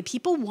honestly,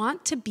 people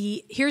want to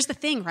be. Here's the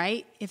thing,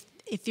 right?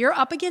 If you're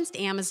up against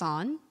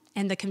Amazon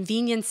and the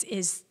convenience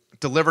is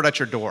delivered at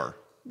your door,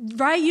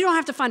 right? You don't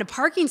have to find a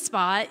parking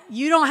spot.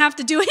 You don't have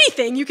to do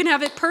anything. You can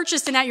have it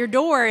purchased and at your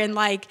door, and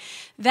while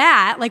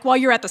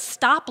you're at the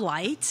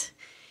stoplight,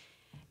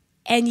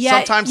 and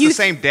yet sometimes the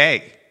same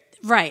day,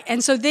 right?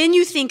 And so then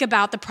you think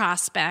about the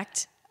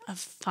prospect of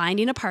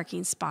finding a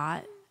parking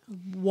spot,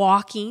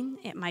 walking.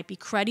 It might be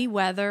cruddy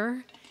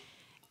weather.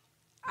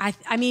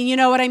 I mean, you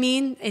know what I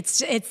mean?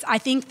 I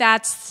think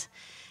that's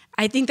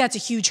a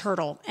huge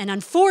hurdle. And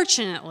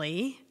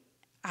unfortunately,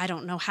 I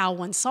don't know how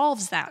one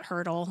solves that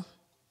hurdle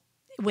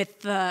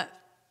with the,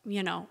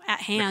 at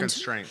hand. The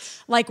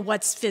constraints. Like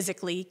what's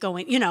physically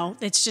going,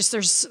 it's just,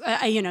 there's,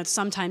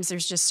 sometimes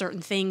there's just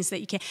certain things that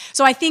you can't.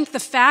 So I think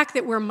the fact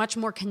that we're much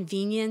more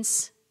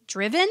convenience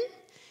driven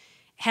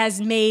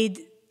has made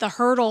the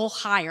hurdle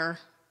higher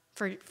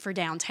for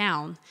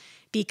downtown.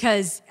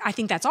 Because I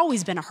think that's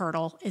always been a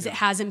hurdle, is it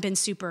hasn't been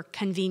super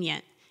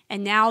convenient.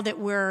 And now that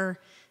we're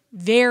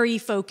very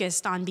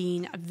focused on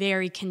being a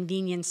very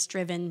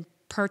convenience-driven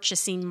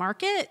purchasing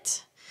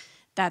market,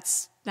 that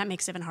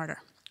makes it even harder.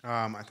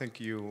 I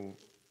think you,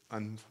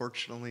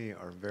 unfortunately,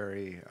 are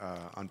very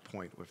on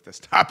point with this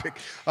topic.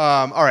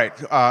 All right,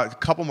 a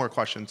couple more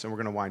questions, and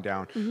we're going to wind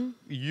down.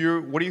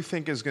 Mm-hmm. What do you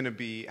think is going to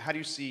be, how do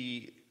you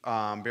see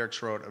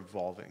Barracks Road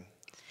evolving?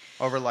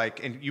 Over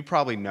and you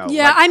probably know,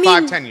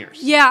 5-10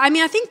 years. Yeah,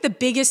 I think the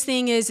biggest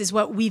thing is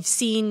what we've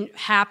seen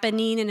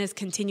happening and is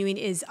continuing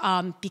is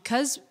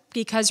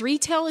because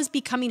retail is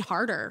becoming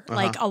harder.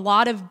 Uh-huh. A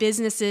lot of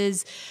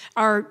businesses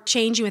are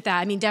changing with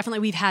that. Definitely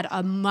we've had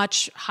a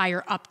much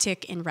higher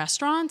uptick in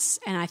restaurants,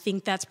 and I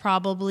think that's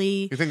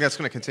probably... You think that's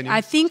going to continue?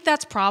 I think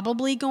that's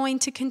probably going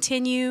to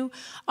continue.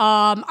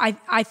 I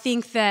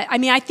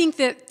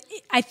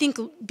think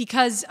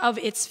because of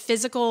its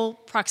physical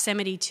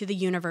proximity to the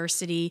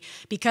university,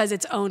 because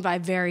it's owned by a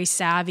very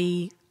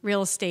savvy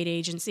real estate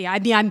agency. I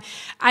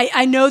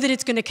know that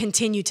it's going to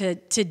continue to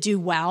do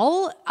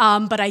well,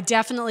 but I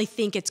definitely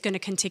think it's going to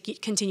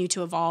continue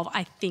to evolve.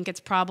 I think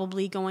it's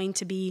probably going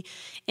to be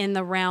in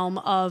the realm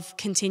of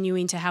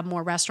continuing to have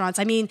more restaurants.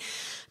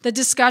 The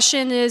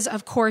discussion is,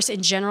 of course,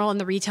 in general in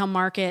the retail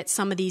market,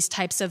 some of these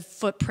types of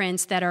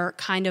footprints that are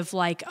kind of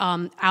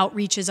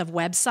outreaches of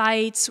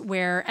websites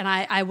and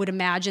I would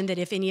imagine that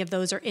if any of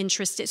those are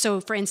interested,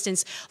 so for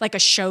instance, like a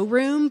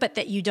showroom, but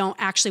that you don't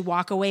actually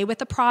walk away with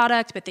the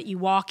product, but that you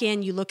walk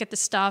in, you look at the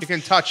stuff. You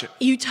can touch it.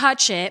 You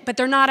touch it, but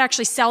they're not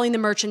actually selling the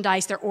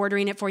merchandise. They're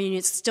ordering it for you, and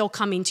it's still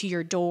coming to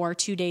your door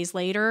 2 days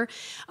later.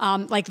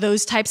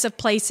 Those types of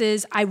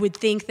places, I would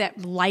think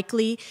that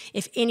likely,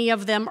 if any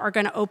of them are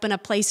going to open a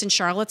place in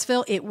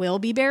Charlottesville, it will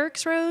be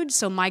Barracks Road.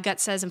 So my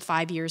gut says in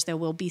 5 years there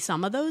will be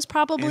some of those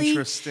probably.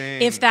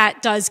 Interesting. If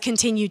that does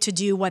continue to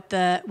do what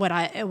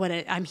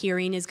I'm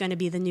hearing is going to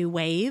be the new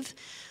wave.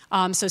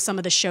 So some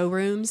of the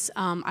showrooms,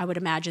 I would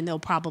imagine there'll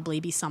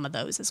probably be some of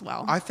those as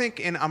well. I think,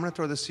 and I'm going to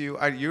throw this to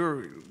you.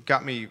 You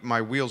got me.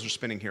 My wheels are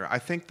spinning here. I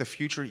think the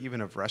future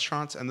even of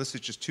restaurants, and this is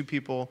just two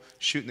people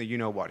shooting the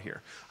you-know-what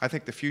here. I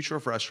think the future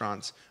of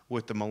restaurants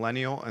with the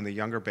millennial and the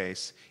younger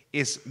base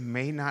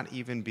may not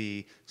even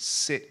be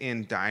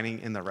sit-in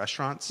dining in the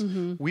restaurants.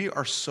 Mm-hmm. We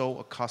are so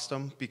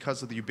accustomed,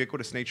 because of the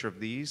ubiquitous nature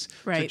of these,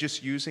 to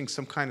just using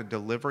some kind of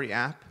delivery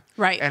app.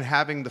 Right. And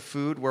having the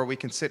food where we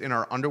can sit in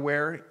our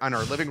underwear on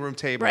our living room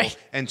table Right.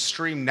 and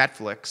stream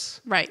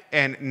Netflix. Right.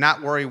 And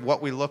not worry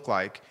what we look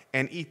like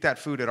and eat that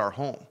food at our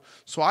home.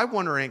 So I'm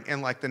wondering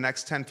in like the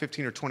next 10,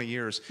 15, or 20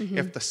 years,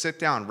 if the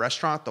sit-down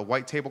restaurant, the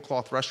white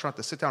tablecloth restaurant,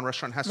 the sit-down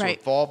restaurant has to Right.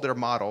 evolve their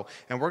model.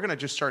 And we're going to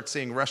just start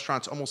seeing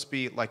restaurants almost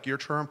be, like your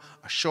term,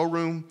 a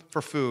showroom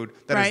for food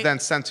that is Right. then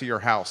sent to your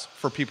house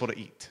for people to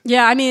eat.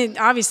 Yeah, I mean,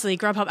 obviously,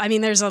 Grubhub, I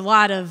mean, there's a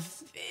lot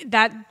of,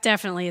 that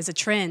definitely is a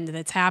trend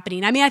that's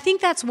happening. I mean, I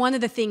think that's one of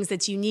the things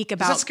that's unique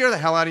about... Does that scare the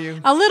hell out of you?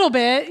 A little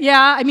bit,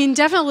 yeah. I mean,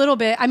 definitely a little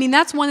bit. I mean,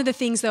 that's one of the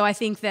things, though, I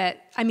think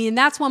that, I mean,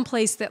 that's one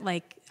place that,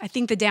 like, I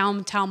think the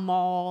downtown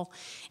mall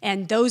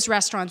and those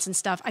restaurants and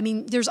stuff, I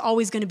mean, there's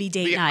always going to be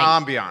date The night.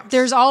 ambiance.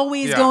 There's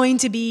always Yeah. going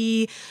to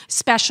be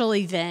special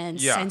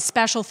events Yeah. and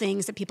special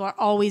things that people are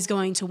always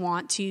going to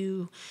want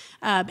to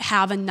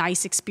have a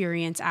nice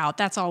experience out.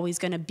 That's always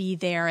going to be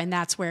there. And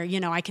that's where, you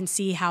know, I can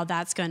see how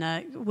that's going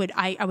to,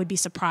 I would be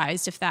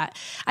surprised if that,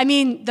 I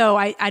mean, though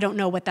I don't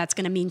know what that's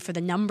going to mean for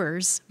the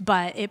numbers,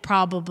 but it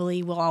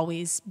probably will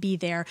always be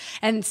there.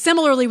 And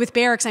similarly with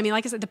Barracks, I mean,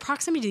 like I said, the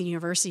proximity to the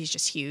university is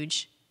just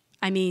huge.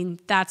 I mean,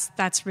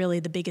 that's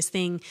really the biggest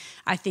thing.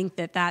 I think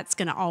that's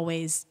going to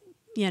always,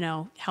 you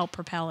know, help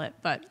propel it.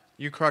 But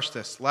You crushed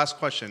this. Last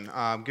question.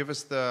 Give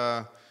us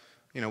the,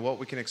 you know, what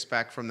we can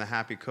expect from the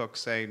Happy Cook,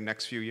 say,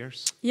 next few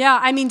years. yeah,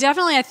 I mean,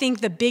 definitely I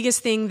think the biggest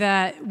thing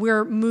that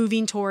we're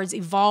moving towards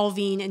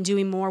evolving and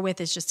doing more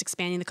with is just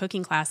expanding the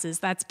cooking classes.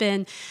 That's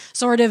been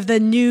sort of the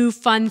new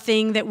fun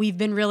thing that we've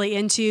been really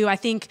into. I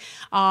think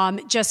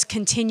just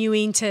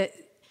continuing to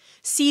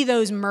see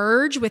those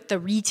merge with the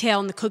retail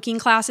and the cooking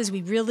classes.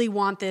 We really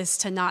want this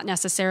to not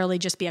necessarily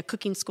just be a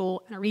cooking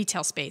school and a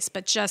retail space,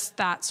 but just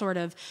that sort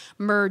of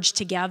merge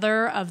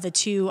together of the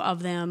two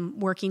of them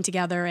working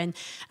together and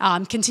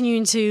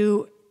continuing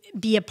to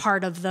be a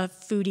part of the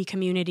foodie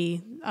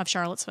community of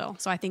Charlottesville.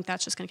 So I think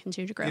that's just going to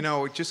continue to grow. You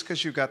know, just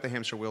because you've got the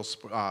hamster wheels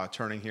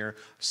turning here,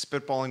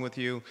 spitballing with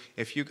you,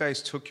 if you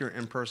guys took your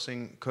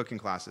in-person cooking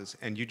classes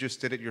and you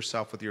just did it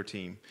yourself with your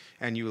team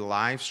and you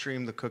live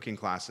stream the cooking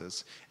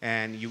classes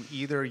and you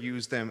either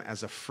use them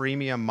as a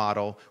freemium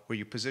model where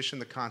you position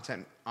the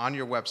content on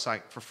your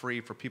website for free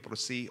for people to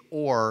see,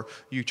 or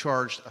you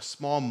charged a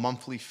small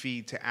monthly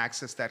fee to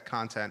access that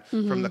content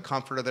from the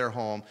comfort of their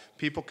home.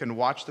 People can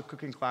watch the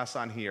cooking class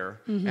on here,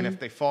 and if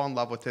they fall in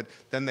love with it,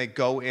 then they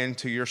go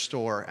into your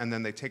store, and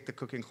then they take the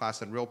cooking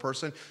class in real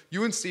person.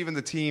 You and Steve and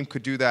the team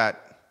could do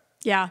that.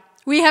 Yeah.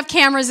 We have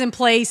cameras in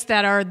place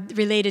that are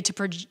related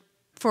to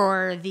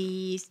for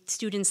the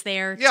students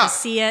there Yeah. to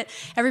see it.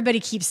 Everybody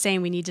keeps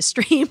saying we need to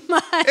stream.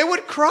 It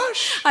would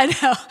crush. I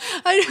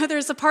know.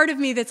 There's a part of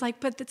me that's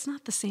like, but it's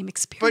not the same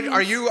experience. But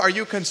are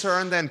you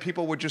concerned then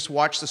people would just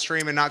watch the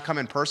stream and not come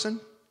in person?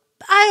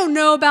 I don't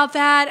know about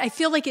that. I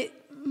feel like it,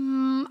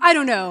 I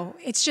don't know.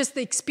 It's just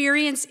the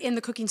experience in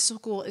the cooking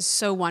school is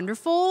so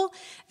wonderful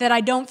that I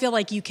don't feel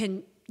like you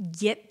can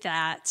get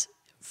that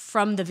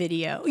from the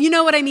video. You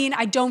know what I mean?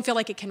 I don't feel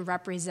like it can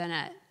represent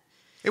it.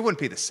 It wouldn't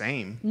be the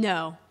same.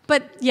 No.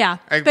 But yeah.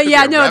 It But could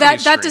yeah, be a no, revenue that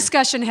stream.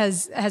 discussion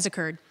has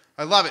occurred.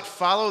 I love it.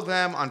 Follow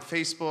them on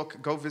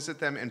Facebook. Go visit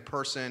them in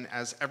person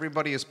as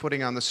everybody is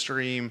putting on the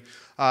stream.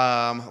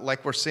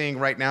 Like we're seeing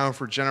right now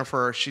for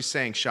Jennifer, she's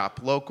saying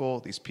shop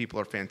local. These people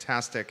are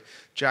fantastic.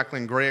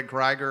 Jacqueline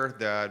Greiger,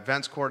 the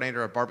events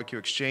coordinator at Barbecue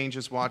Exchange,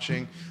 is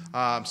watching.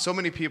 So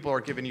many people are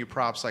giving you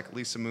props like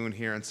Lisa Moon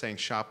here and saying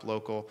shop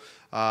local.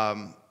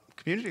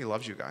 Community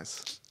loves you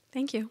guys.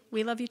 Thank you.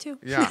 We love you too.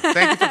 Yeah.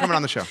 Thank you for coming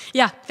on the show.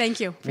 Yeah,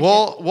 thank you.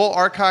 We'll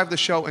archive the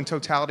show in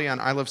totality on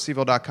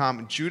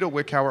ilovecville.com. Judah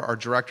Wickhauer, our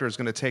director, is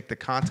going to take the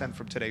content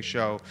from today's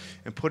show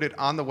and put it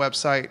on the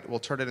website. We'll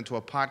turn it into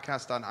a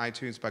podcast on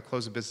iTunes by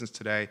close of business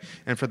today.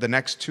 And for the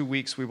next 2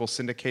 weeks, we will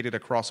syndicate it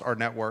across our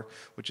network,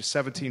 which is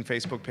 17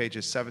 Facebook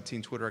pages,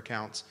 17 Twitter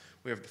accounts.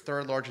 We have the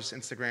third largest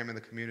Instagram in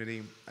the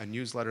community, a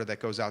newsletter that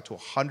goes out to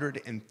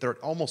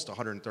almost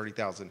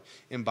 130,000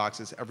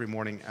 inboxes every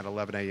morning at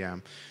 11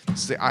 a.m.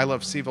 This is the I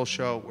Love CVille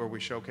Show, where we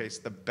showcase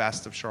the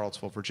best of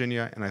Charlottesville,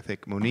 Virginia, and I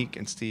think Monique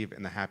and Steve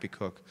and the Happy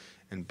Cook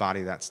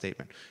embody that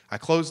statement. I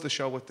close the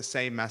show with the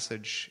same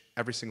message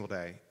every single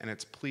day, and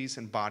it's please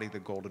embody the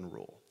golden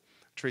rule.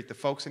 Treat the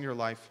folks in your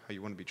life how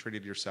you want to be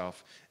treated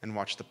yourself, and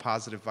watch the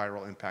positive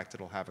viral impact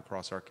it'll have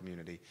across our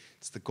community.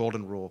 It's the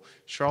golden rule.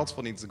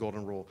 Charlottesville needs the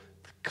golden rule.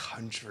 The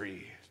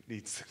country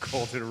needs the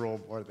golden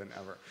rule more than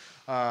ever.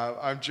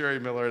 I'm Jerry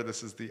Miller.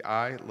 This is the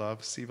I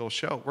Love CVille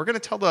Show. We're going to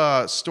tell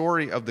the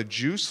story of the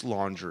juice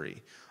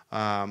laundry.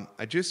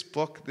 I just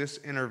booked this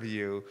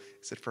interview.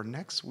 Is it for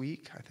next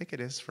week? I think it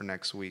is for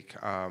next week.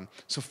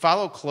 So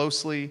follow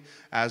closely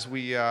as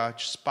we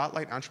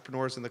spotlight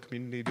entrepreneurs in the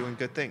community doing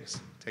good things.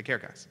 Take care,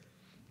 guys.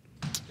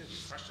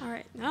 All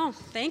right. No,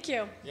 thank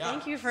you. Yeah,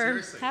 thank you for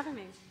seriously. having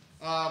me.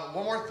 One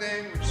more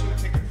thing. We're just going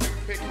to take a quick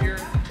pic here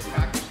to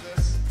package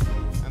this,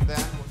 and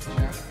then we'll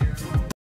chat.